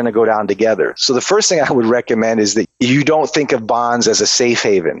stocks are going to go down together. So the first thing I would recommend is that you don't think of bonds as a safe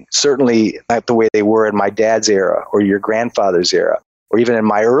haven, certainly not the way they were in my dad's era or your grandfather's era, or even in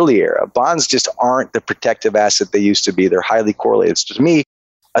my early era. Bonds just aren't the protective asset they used to be. They're highly correlated. So to me,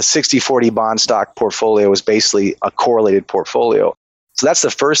 a 60-40 bond stock portfolio is basically a correlated portfolio. So that's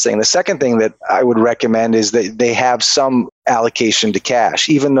the first thing. The second thing that I would recommend is that they have some allocation to cash,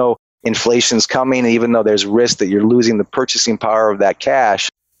 even though inflation's coming, even though there's risk that you're losing the purchasing power of that cash.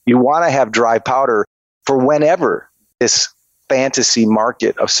 You want to have dry powder for whenever this fantasy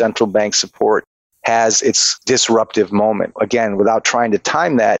market of central bank support has its disruptive moment. Again, without trying to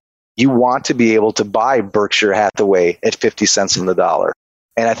time that, you want to be able to buy Berkshire Hathaway at 50 cents on the dollar.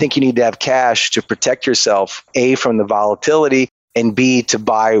 And I think you need to have cash to protect yourself, A, from the volatility, and B, to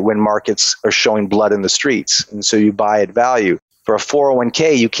buy when markets are showing blood in the streets. And so you buy at value. For a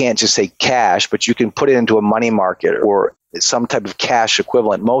 401k, you can't just say cash, but you can put it into a money market or some type of cash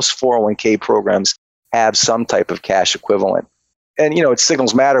equivalent. Most 401k programs have some type of cash equivalent. And, at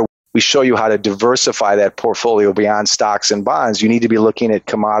Signals Matter, we show you how to diversify that portfolio beyond stocks and bonds. You need to be looking at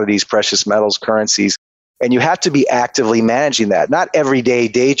commodities, precious metals, currencies, and you have to be actively managing that. Not every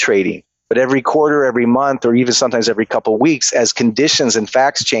day trading, but every quarter, every month, or even sometimes every couple of weeks. As conditions and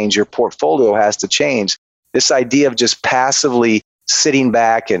facts change, your portfolio has to change. This idea of just passively sitting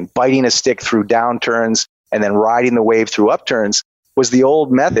back and biting a stick through downturns and then riding the wave through upturns was the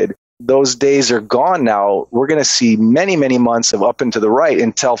old method. Those days are gone now. We're going to see many, many months of up and to the right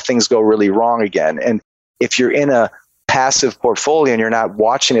until things go really wrong again. And if you're in a passive portfolio and you're not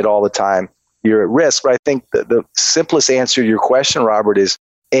watching it all the time, you're at risk. But I think the simplest answer to your question, Robert, is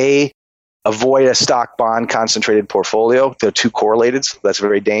A, avoid a stock bond concentrated portfolio. They're too correlated, so that's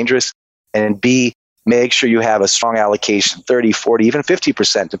very dangerous. And B, make sure you have a strong allocation, 30, 40, even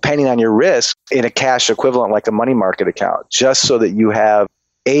 50%, depending on your risk, in a cash equivalent like a money market account, just so that you have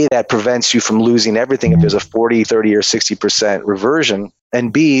A, that prevents you from losing everything if there's a 40, 30, or 60% reversion,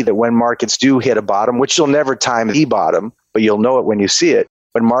 and B, that when markets do hit a bottom, which you'll never time the bottom, but you'll know it when you see it,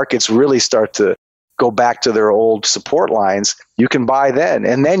 when markets really start to go back to their old support lines, you can buy then,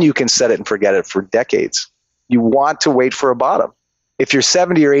 and then you can set it and forget it for decades. You want to wait for a bottom. If you're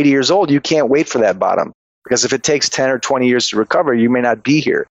 70 or 80 years old, you can't wait for that bottom, because if it takes 10 or 20 years to recover, you may not be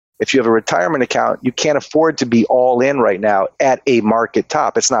here. If you have a retirement account, you can't afford to be all in right now at a market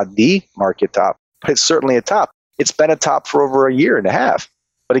top. It's not the market top, but it's certainly a top. It's been a top for over a year and a half.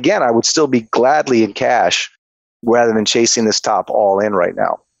 But again, I would still be gladly in cash rather than chasing this top all in right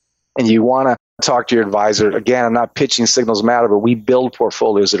now. And you want to talk to your advisor. Again, I'm not pitching Signals Matter, but we build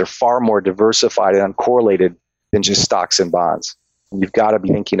portfolios that are far more diversified and uncorrelated than just stocks and bonds. And you've got to be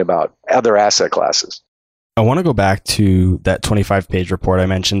thinking about other asset classes. I want to go back to that 25-page report I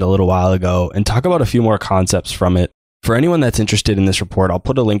mentioned a little while ago and talk about a few more concepts from it. For anyone that's interested in this report, I'll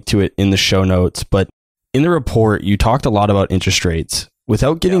put a link to it in the show notes. But in the report, you talked a lot about interest rates.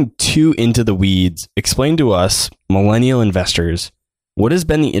 Without getting too into the weeds, explain to us, millennial investors, what has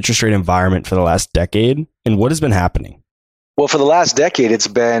been the interest rate environment for the last decade and what has been happening? Well, for the last decade, it's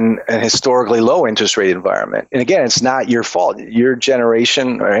been a historically low interest rate environment. And again, it's not your fault. Your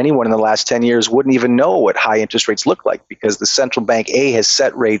generation or anyone in the last 10 years wouldn't even know what high interest rates look like, because the central bank, A, has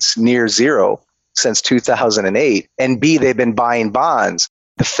set rates near zero since 2008, and B, they've been buying bonds.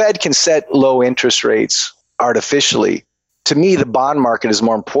 The Fed can set low interest rates artificially. To me, the bond market is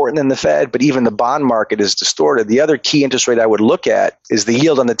more important than the Fed, but even the bond market is distorted. The other key interest rate I would look at is the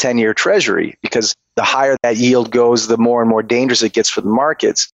yield on the 10-year Treasury, because the higher that yield goes, the more and more dangerous it gets for the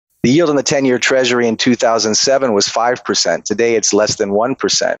markets. The yield on the 10-year Treasury in 2007 was 5%. Today, it's less than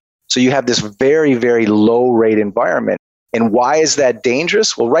 1%. So you have this very, very low rate environment. And why is that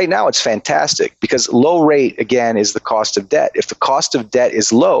dangerous? Well, right now, it's fantastic, because low rate, again, is the cost of debt. If the cost of debt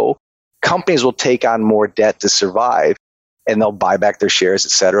is low, companies will take on more debt to survive, and they'll buy back their shares,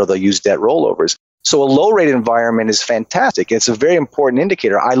 et cetera. They'll use debt rollovers. So a low rate environment is fantastic. It's a very important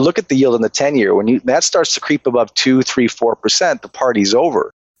indicator. I look at the yield in the 10-year. When that starts to creep above 2, 3, 4%, the party's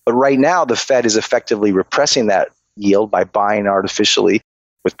over. But right now, the Fed is effectively repressing that yield by buying artificially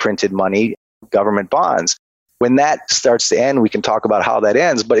with printed money, government bonds. When that starts to end, we can talk about how that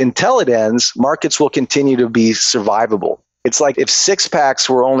ends. But until it ends, markets will continue to be survivable. It's like if six-packs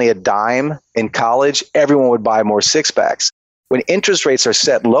were only a dime in college, everyone would buy more six-packs. When interest rates are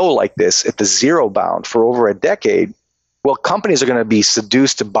set low like this at the zero bound for over a decade, well, companies are going to be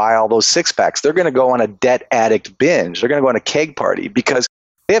seduced to buy all those six-packs. They're going to go on a debt addict binge. They're going to go on a keg party because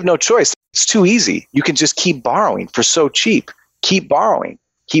they have no choice. It's too easy. You can just keep borrowing for so cheap. Keep borrowing.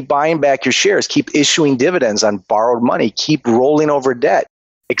 Keep buying back your shares. Keep issuing dividends on borrowed money. Keep rolling over debt.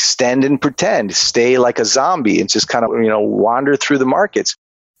 Extend and pretend, stay like a zombie and just kind of, wander through the markets.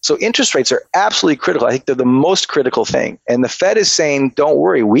 So interest rates are absolutely critical. I think they're the most critical thing. And the Fed is saying, don't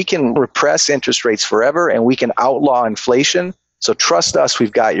worry, we can repress interest rates forever and we can outlaw inflation. So trust us,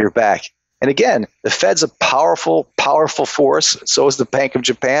 we've got your back. And again, the Fed's a powerful, powerful force. So is the Bank of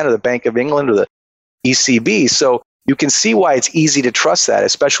Japan or the Bank of England or the ECB. So you can see why it's easy to trust that,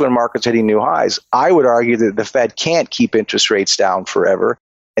 especially when markets are hitting new highs. I would argue that the Fed can't keep interest rates down forever.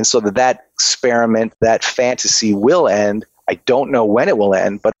 And so that experiment, that fantasy will end. I don't know when it will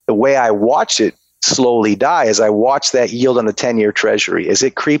end, but the way I watch it slowly die is I watch that yield on the 10-year Treasury as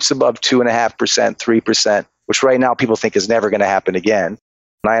it creeps above 2.5%, 3%, which right now people think is never going to happen again.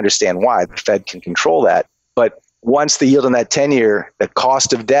 And I understand why. The Fed can control that. But once the yield on that 10-year, the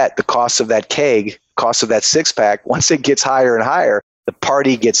cost of debt, the cost of that keg, cost of that six-pack, once it gets higher and higher, the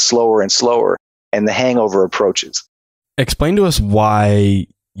party gets slower and slower, and the hangover approaches. Explain to us why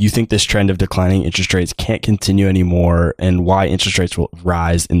you think this trend of declining interest rates can't continue anymore and why interest rates will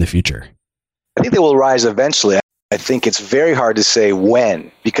rise in the future. I think they will rise eventually. I think it's very hard to say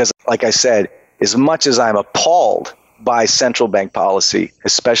when, because like I said, as much as I'm appalled by central bank policy,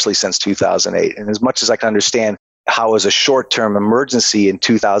 especially since 2008, and as much as I can understand how as a short-term emergency in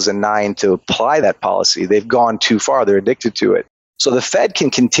 2009 to apply that policy, they've gone too far. They're addicted to it. So the Fed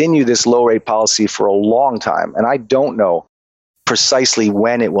can continue this low-rate policy for a long time, and I don't know precisely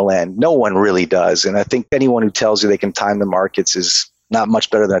when it will end. No one really does, and I think anyone who tells you they can time the markets is not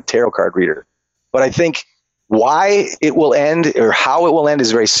much better than a tarot card reader. But I think why it will end or how it will end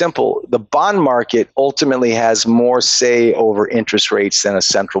is very simple. The bond market ultimately has more say over interest rates than a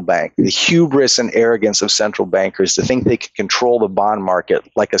central bank. The hubris and arrogance of central bankers to think they can control the bond market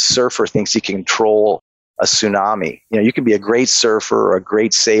like a surfer thinks he can control a tsunami. You know, you can be a great surfer or a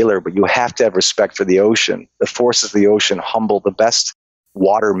great sailor, but you have to have respect for the ocean. The forces of the ocean humble the best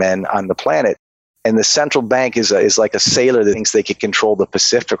watermen on the planet. And the central bank is like a sailor that thinks they can control the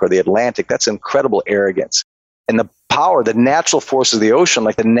Pacific or the Atlantic. That's incredible arrogance. And the power, the natural forces of the ocean,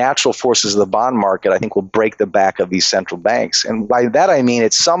 like the natural forces of the bond market, I think will break the back of these central banks. And by that, I mean,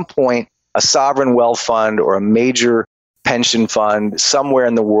 at some point, a sovereign wealth fund or a major pension fund somewhere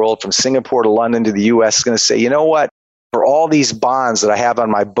in the world from Singapore to London to the US is going to say, you know what? For all these bonds that I have on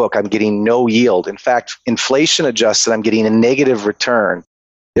my book, I'm getting no yield. In fact, inflation adjusted, I'm getting a negative return.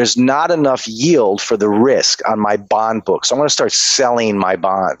 There's not enough yield for the risk on my bond book. So I'm going to start selling my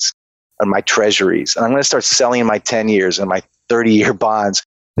bonds and my treasuries. And I'm going to start selling my 10 years and my 30-year bonds.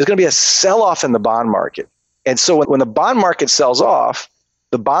 There's going to be a sell-off in the bond market. And so when the bond market sells off,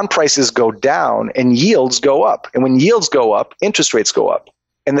 the bond prices go down and yields go up. And when yields go up, interest rates go up.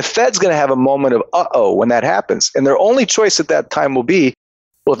 And the Fed's going to have a moment of uh-oh when that happens. And their only choice at that time will be,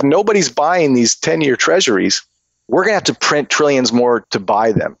 well, if nobody's buying these 10-year treasuries, we're going to have to print trillions more to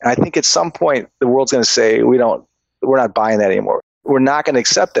buy them. And I think at some point, the world's going to say, we're not buying that anymore. We're not going to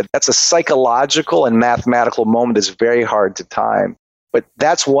accept that. That's a psychological and mathematical moment that's very hard to time. But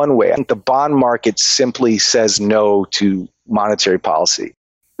that's one way. I think the bond market simply says no to monetary policy.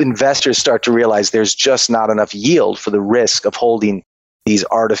 Investors start to realize there's just not enough yield for the risk of holding these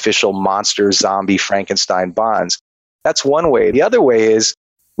artificial monster zombie Frankenstein bonds. That's one way. The other way is,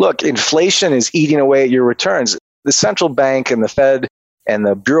 look, inflation is eating away at your returns. The central bank and the Fed and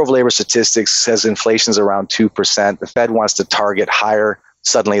the Bureau of Labor Statistics says inflation's around 2%. The Fed wants to target higher.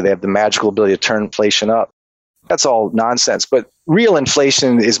 Suddenly they have the magical ability to turn inflation up. That's all nonsense. But real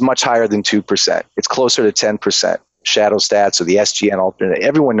inflation is much higher than 2%. It's closer to 10%. Shadow stats or the SGN alternate.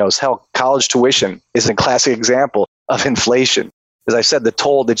 Everyone knows, hell, college tuition is a classic example of inflation. As I said, the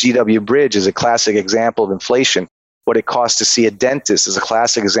toll at the GW Bridge is a classic example of inflation. What it costs to see a dentist is a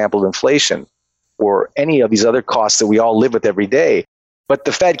classic example of inflation, or any of these other costs that we all live with every day. But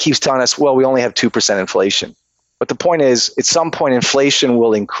the Fed keeps telling us, well, we only have 2% inflation. But the point is, at some point, inflation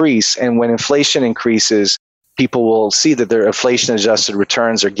will increase. And when inflation increases, people will see that their inflation-adjusted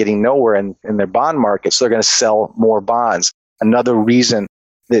returns are getting nowhere in their bond market, so they're going to sell more bonds. Another reason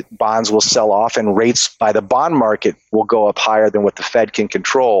that bonds will sell off and rates by the bond market will go up higher than what the Fed can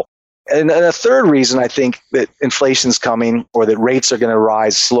control. And a third reason I think that inflation's coming, or that rates are going to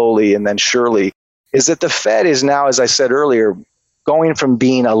rise slowly and then surely, is that the Fed is now, as I said earlier, going from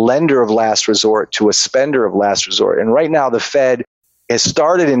being a lender of last resort to a spender of last resort. And right now, the Fed has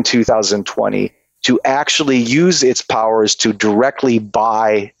started in 2020 to actually use its powers to directly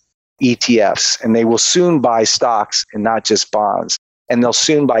buy ETFs. And they will soon buy stocks and not just bonds. And they'll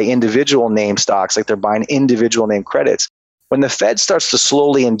soon buy individual name stocks, like they're buying individual name credits. When the Fed starts to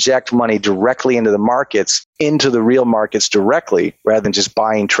slowly inject money directly into the markets, into the real markets directly, rather than just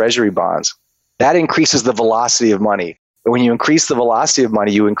buying treasury bonds, that increases the velocity of money. But when you increase the velocity of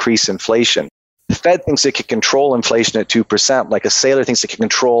money, you increase inflation. The Fed thinks it can control inflation at 2%, like a sailor thinks it can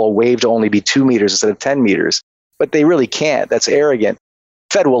control a wave to only be 2 meters instead of 10 meters. But they really can't. That's arrogant.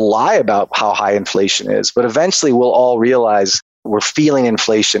 The Fed will lie about how high inflation is, but eventually we'll all realize we're feeling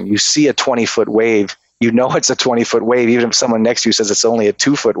inflation. You see a 20-foot wave, you know it's a 20-foot wave. Even if someone next to you says it's only a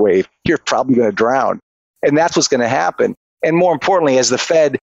 2-foot wave, you're probably going to drown. And that's what's going to happen. And more importantly, as the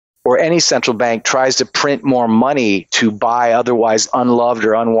Fed or any central bank tries to print more money to buy otherwise unloved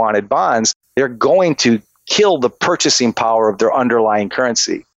or unwanted bonds, they're going to kill the purchasing power of their underlying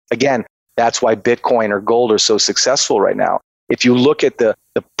currency. Again, that's why Bitcoin or gold are so successful right now. if you look at the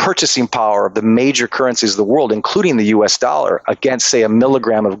purchasing power of the major currencies of the world, including the US dollar, against, say, a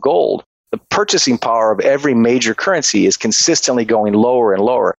milligram of gold, the purchasing power of every major currency is consistently going lower and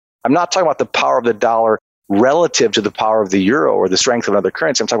lower. I'm not talking about the power of the dollar relative to the power of the euro or the strength of another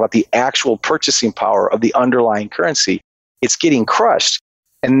currency. I'm talking about the actual purchasing power of the underlying currency. It's getting crushed.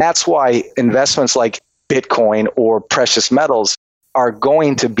 And that's why investments like Bitcoin or precious metals are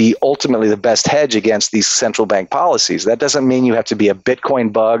going to be ultimately the best hedge against these central bank policies. That doesn't mean you have to be a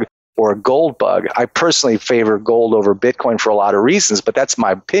Bitcoin bug or a gold bug. I personally favor gold over Bitcoin for a lot of reasons, but that's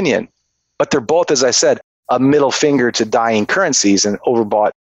my opinion. But they're both, as I said, a middle finger to dying currencies and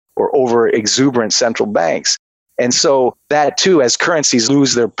overbought or over exuberant central banks. And so that too, as currencies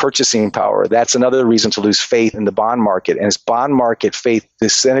lose their purchasing power, that's another reason to lose faith in the bond market. And as bond market faith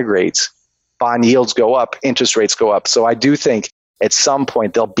disintegrates, bond yields go up, interest rates go up. So I do think at some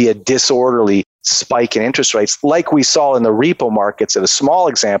point there'll be a disorderly spike in interest rates like we saw in the repo markets. At a small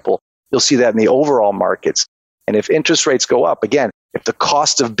example, you'll see that in the overall markets. And if interest rates go up, again, if the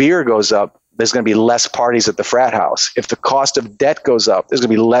cost of beer goes up, there's going to be less parties at the frat house. If the cost of debt goes up, there's going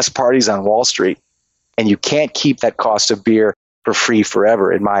to be less parties on Wall Street. And you can't keep that cost of beer for free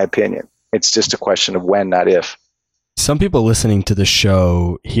forever, in my opinion. It's just a question of when, not if. Some people listening to the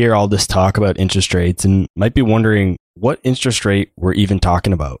show hear all this talk about interest rates and might be wondering what interest rate we're even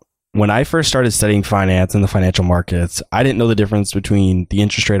talking about. When I first started studying finance and the financial markets, I didn't know the difference between the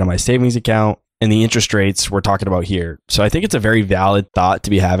interest rate on my savings account and the interest rates we're talking about here. So I think it's a very valid thought to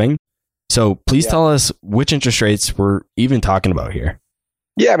be having. So please tell us which interest rates we're even talking about here.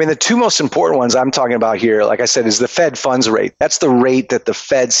 Yeah, I mean, the two most important ones I'm talking about here, like I said, is the Fed funds rate. That's the rate that the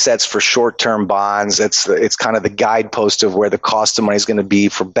Fed sets for short-term bonds. It's kind of the guidepost of where the cost of money is going to be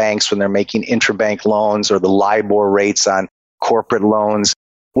for banks when they're making interbank loans, or the LIBOR rates on corporate loans.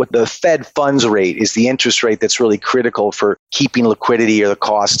 What the Fed funds rate is the interest rate that's really critical for keeping liquidity or the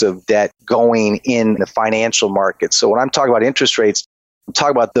cost of debt going in the financial market. So when I'm talking about interest rates, I'm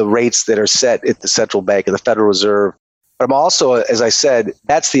talking about the rates that are set at the central bank or the Federal Reserve. But I'm also, as I said,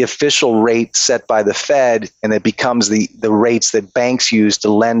 that's the official rate set by the Fed, and it becomes the rates that banks use to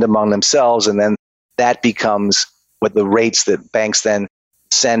lend among themselves. And then that becomes what the rates that banks then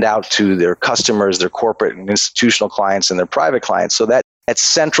send out to their customers, their corporate and institutional clients and their private clients. So that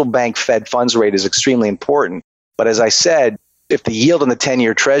central bank Fed funds rate is extremely important. But as I said, if the yield on the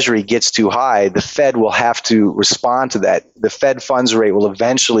 10-year Treasury gets too high, the Fed will have to respond to that. The Fed funds rate will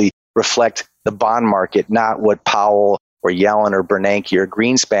eventually reflect the bond market, not what Powell or Yellen or Bernanke or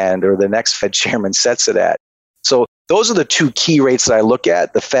Greenspan or the next Fed chairman sets it at. So those are the two key rates that I look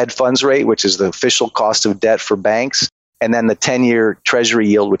at: the Fed funds rate, which is the official cost of debt for banks, and then the 10-year Treasury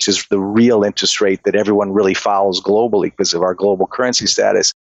yield, which is the real interest rate that everyone really follows globally because of our global currency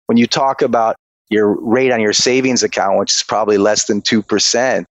status. When you talk about your rate on your savings account, which is probably less than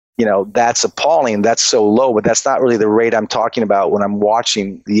 2%, that's appalling. That's so low, but that's not really the rate I'm talking about when I'm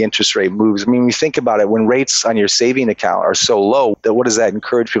watching the interest rate moves. I mean, when you think about it, when rates on your saving account are so low, what does that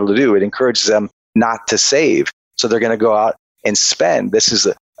encourage people to do? It encourages them not to save. So they're going to go out and spend. This is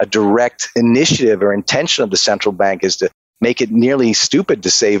a direct initiative or intention of the central bank, is to make it nearly stupid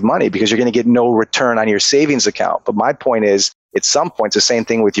to save money because you're going to get no return on your savings account. But my point is, at some point, it's the same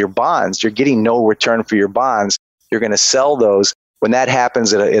thing with your bonds. You're getting no return for your bonds. You're going to sell those. When that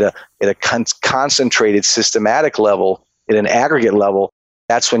happens at a concentrated, systematic level, at an aggregate level,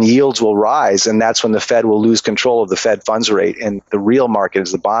 that's when yields will rise, and that's when the Fed will lose control of the Fed funds rate. And the real market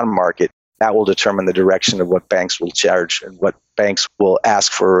is the bond market. That will determine the direction of what banks will charge and what banks will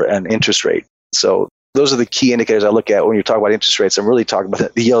ask for an interest rate. So those are the key indicators I look at when you talk about interest rates. I'm really talking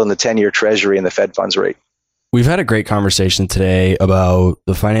about the yield in the 10-year Treasury and the Fed funds rate. We've had a great conversation today about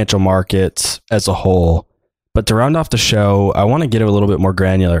the financial markets as a whole. But to round off the show, I want to get a little bit more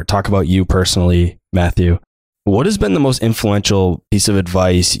granular, talk about you personally, Matthew. What has been the most influential piece of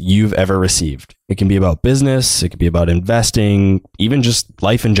advice you've ever received? It can be about business, it could be about investing, even just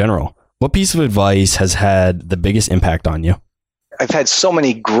life in general. What piece of advice has had the biggest impact on you? I've had so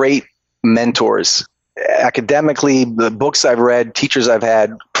many great mentors. Academically, the books I've read, teachers I've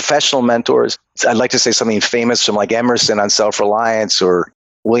had, professional mentors. I'd like to say something famous from like Emerson on self-reliance, or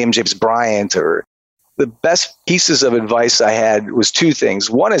William James Bryant, or the best pieces of advice I had was two things.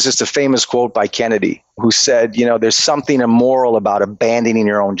 One is just a famous quote by Kennedy, who said, there's something immoral about abandoning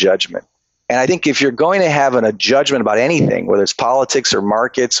your own judgment. And I think if you're going to have a judgment about anything, whether it's politics or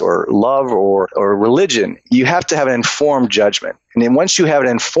markets or love or religion, you have to have an informed judgment. And then once you have an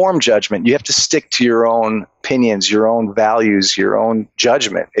informed judgment, you have to stick to your own opinions, your own values, your own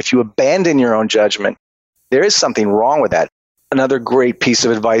judgment. If you abandon your own judgment, there is something wrong with that. Another great piece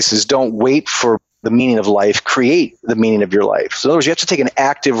of advice is don't wait for the meaning of life create the meaning of your life. So in other words, you have to take an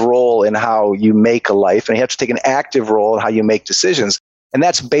active role in how you make a life, and you have to take an active role in how you make decisions. And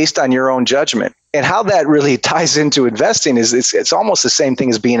that's based on your own judgment. And how that really ties into investing is it's almost the same thing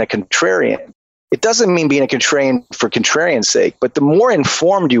as being a contrarian. It doesn't mean being a contrarian for contrarian's sake, but the more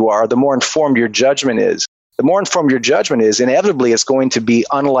informed you are, the more informed your judgment is. The more informed your judgment is, inevitably it's going to be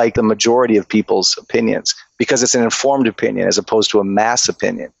unlike the majority of people's opinions because it's an informed opinion as opposed to a mass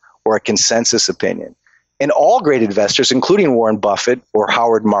opinion or a consensus opinion. And all great investors, including Warren Buffett or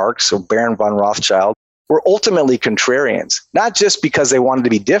Howard Marks or Baron von Rothschild, were ultimately contrarians, not just because they wanted to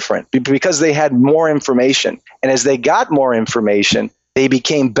be different, but because they had more information. And as they got more information, they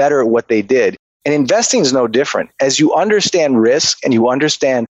became better at what they did. And investing is no different. As you understand risk and you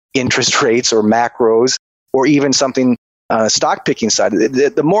understand interest rates or macros or even something stock picking side,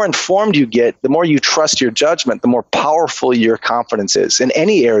 the more informed you get, the more you trust your judgment, the more powerful your confidence is in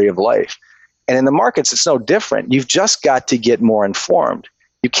any area of life. And in the markets, it's no different. You've just got to get more informed.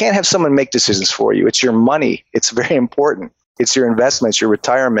 You can't have someone make decisions for you. It's your money. It's very important. It's your investments, your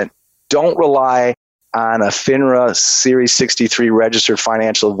retirement. Don't rely on a FINRA Series 63 registered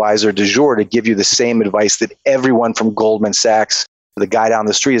financial advisor du jour to give you the same advice that everyone from Goldman Sachs, the guy down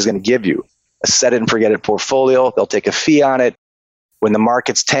the street, is going to give you. A set it and forget it portfolio. They'll take a fee on it. When the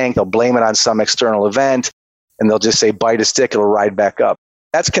markets tank, they'll blame it on some external event, and they'll just say, bite a stick, it'll ride back up.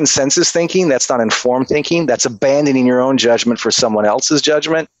 That's consensus thinking. That's not informed thinking. That's abandoning your own judgment for someone else's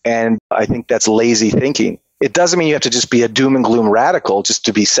judgment. And I think that's lazy thinking. It doesn't mean you have to just be a doom and gloom radical just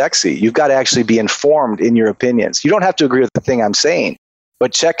to be sexy. You've got to actually be informed in your opinions. You don't have to agree with the thing I'm saying,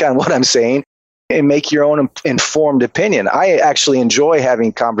 but check on what I'm saying and make your own informed opinion. I actually enjoy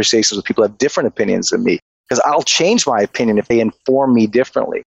having conversations with people who have different opinions than me because I'll change my opinion if they inform me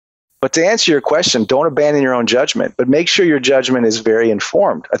differently. But to answer your question, don't abandon your own judgment, but make sure your judgment is very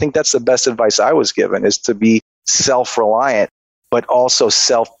informed. I think that's the best advice I was given, is to be self-reliant, but also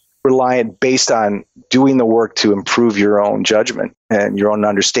self-reliant based on doing the work to improve your own judgment and your own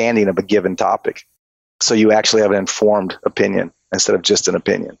understanding of a given topic. So you actually have an informed opinion instead of just an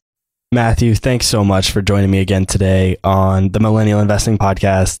opinion. Matthew, thanks so much for joining me again today on the Millennial Investing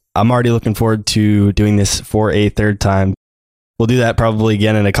Podcast. I'm already looking forward to doing this for a third time. We'll do that probably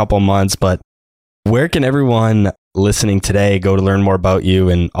again in a couple months, but where can everyone listening today go to learn more about you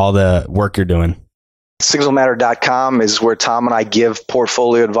and all the work you're doing? Signalmatter.com is where Tom and I give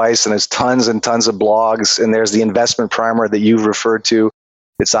portfolio advice, and there's tons and tons of blogs, and there's the investment primer that you've referred to.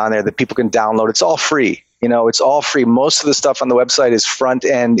 It's on there that people can download. It's all free. It's all free. Most of the stuff on the website is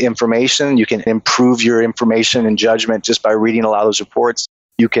front-end information. You can improve your information and judgment just by reading a lot of those reports.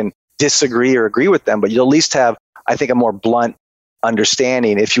 You can disagree or agree with them, but you'll at least have, I think, a more blunt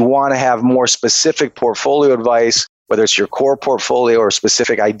understanding. If you want to have more specific portfolio advice, whether it's your core portfolio or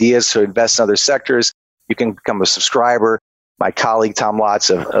specific ideas to invest in other sectors, you can become a subscriber. My colleague, Tom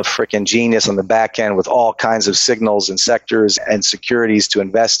Lott's a freaking genius on the back end with all kinds of signals and sectors and securities to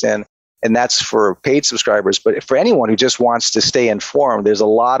invest in. And that's for paid subscribers. But for anyone who just wants to stay informed, there's a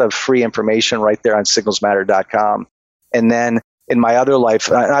lot of free information right there on signalsmatter.com. And then in my other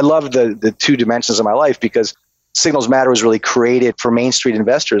life, I love the two dimensions of my life because Signals Matter was really created for Main Street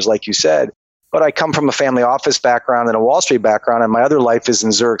investors, like you said. But I come from a family office background and a Wall Street background, and my other life is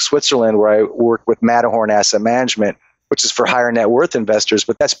in Zurich, Switzerland, where I work with Matterhorn Asset Management, which is for higher net worth investors.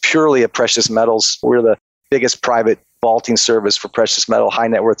 But that's purely a precious metals. We're the biggest private vaulting service for precious metal high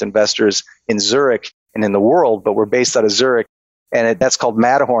net worth investors in Zurich and in the world, but we're based out of Zurich. And that's called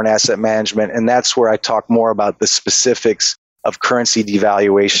Matterhorn Asset Management. And that's where I talk more about the specifics of currency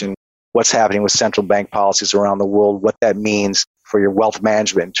devaluation, what's happening with central bank policies around the world, what that means for your wealth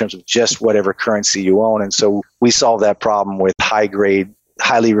management in terms of just whatever currency you own. And so we solve that problem with high grade,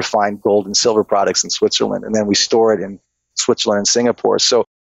 highly refined gold and silver products in Switzerland. And then we store it in Switzerland and Singapore. So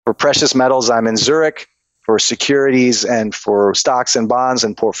for precious metals, I'm in Zurich. For securities and for stocks and bonds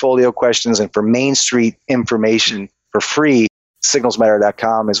and portfolio questions and for Main Street information for free,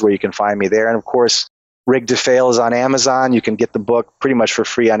 signalsmatter.com is where you can find me there. And of course, Rig to Fail is on Amazon. You can get the book pretty much for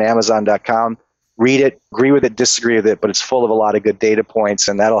free on amazon.com. Read it, agree with it, disagree with it, but it's full of a lot of good data points,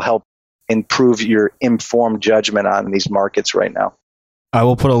 and that'll help improve your informed judgment on these markets right now. I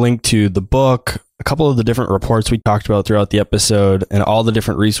will put a link to the book, a couple of the different reports we talked about throughout the episode, and all the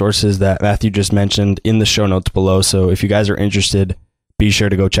different resources that Matthew just mentioned in the show notes below. So if you guys are interested, be sure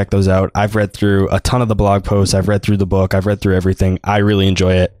to go check those out. I've read through a ton of the blog posts. I've read through the book. I've read through everything. I really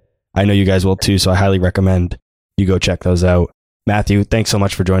enjoy it. I know you guys will too, so I highly recommend you go check those out. Matthew, thanks so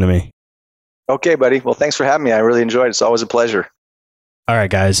much for joining me. Okay, buddy. Well, thanks for having me. I really enjoyed it. It's always a pleasure. All right,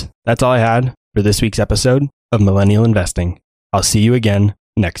 guys. That's all I had for this week's episode of Millennial Investing. I'll see you again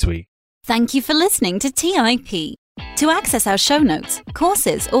next week. Thank you for listening to TIP. To access our show notes,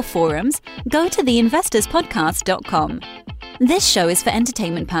 courses, or forums, go to theinvestorspodcast.com. This show is for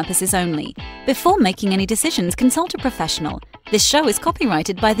entertainment purposes only. Before making any decisions, consult a professional. This show is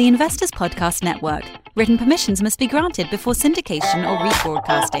copyrighted by the Investors Podcast Network. Written permissions must be granted before syndication or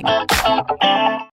rebroadcasting.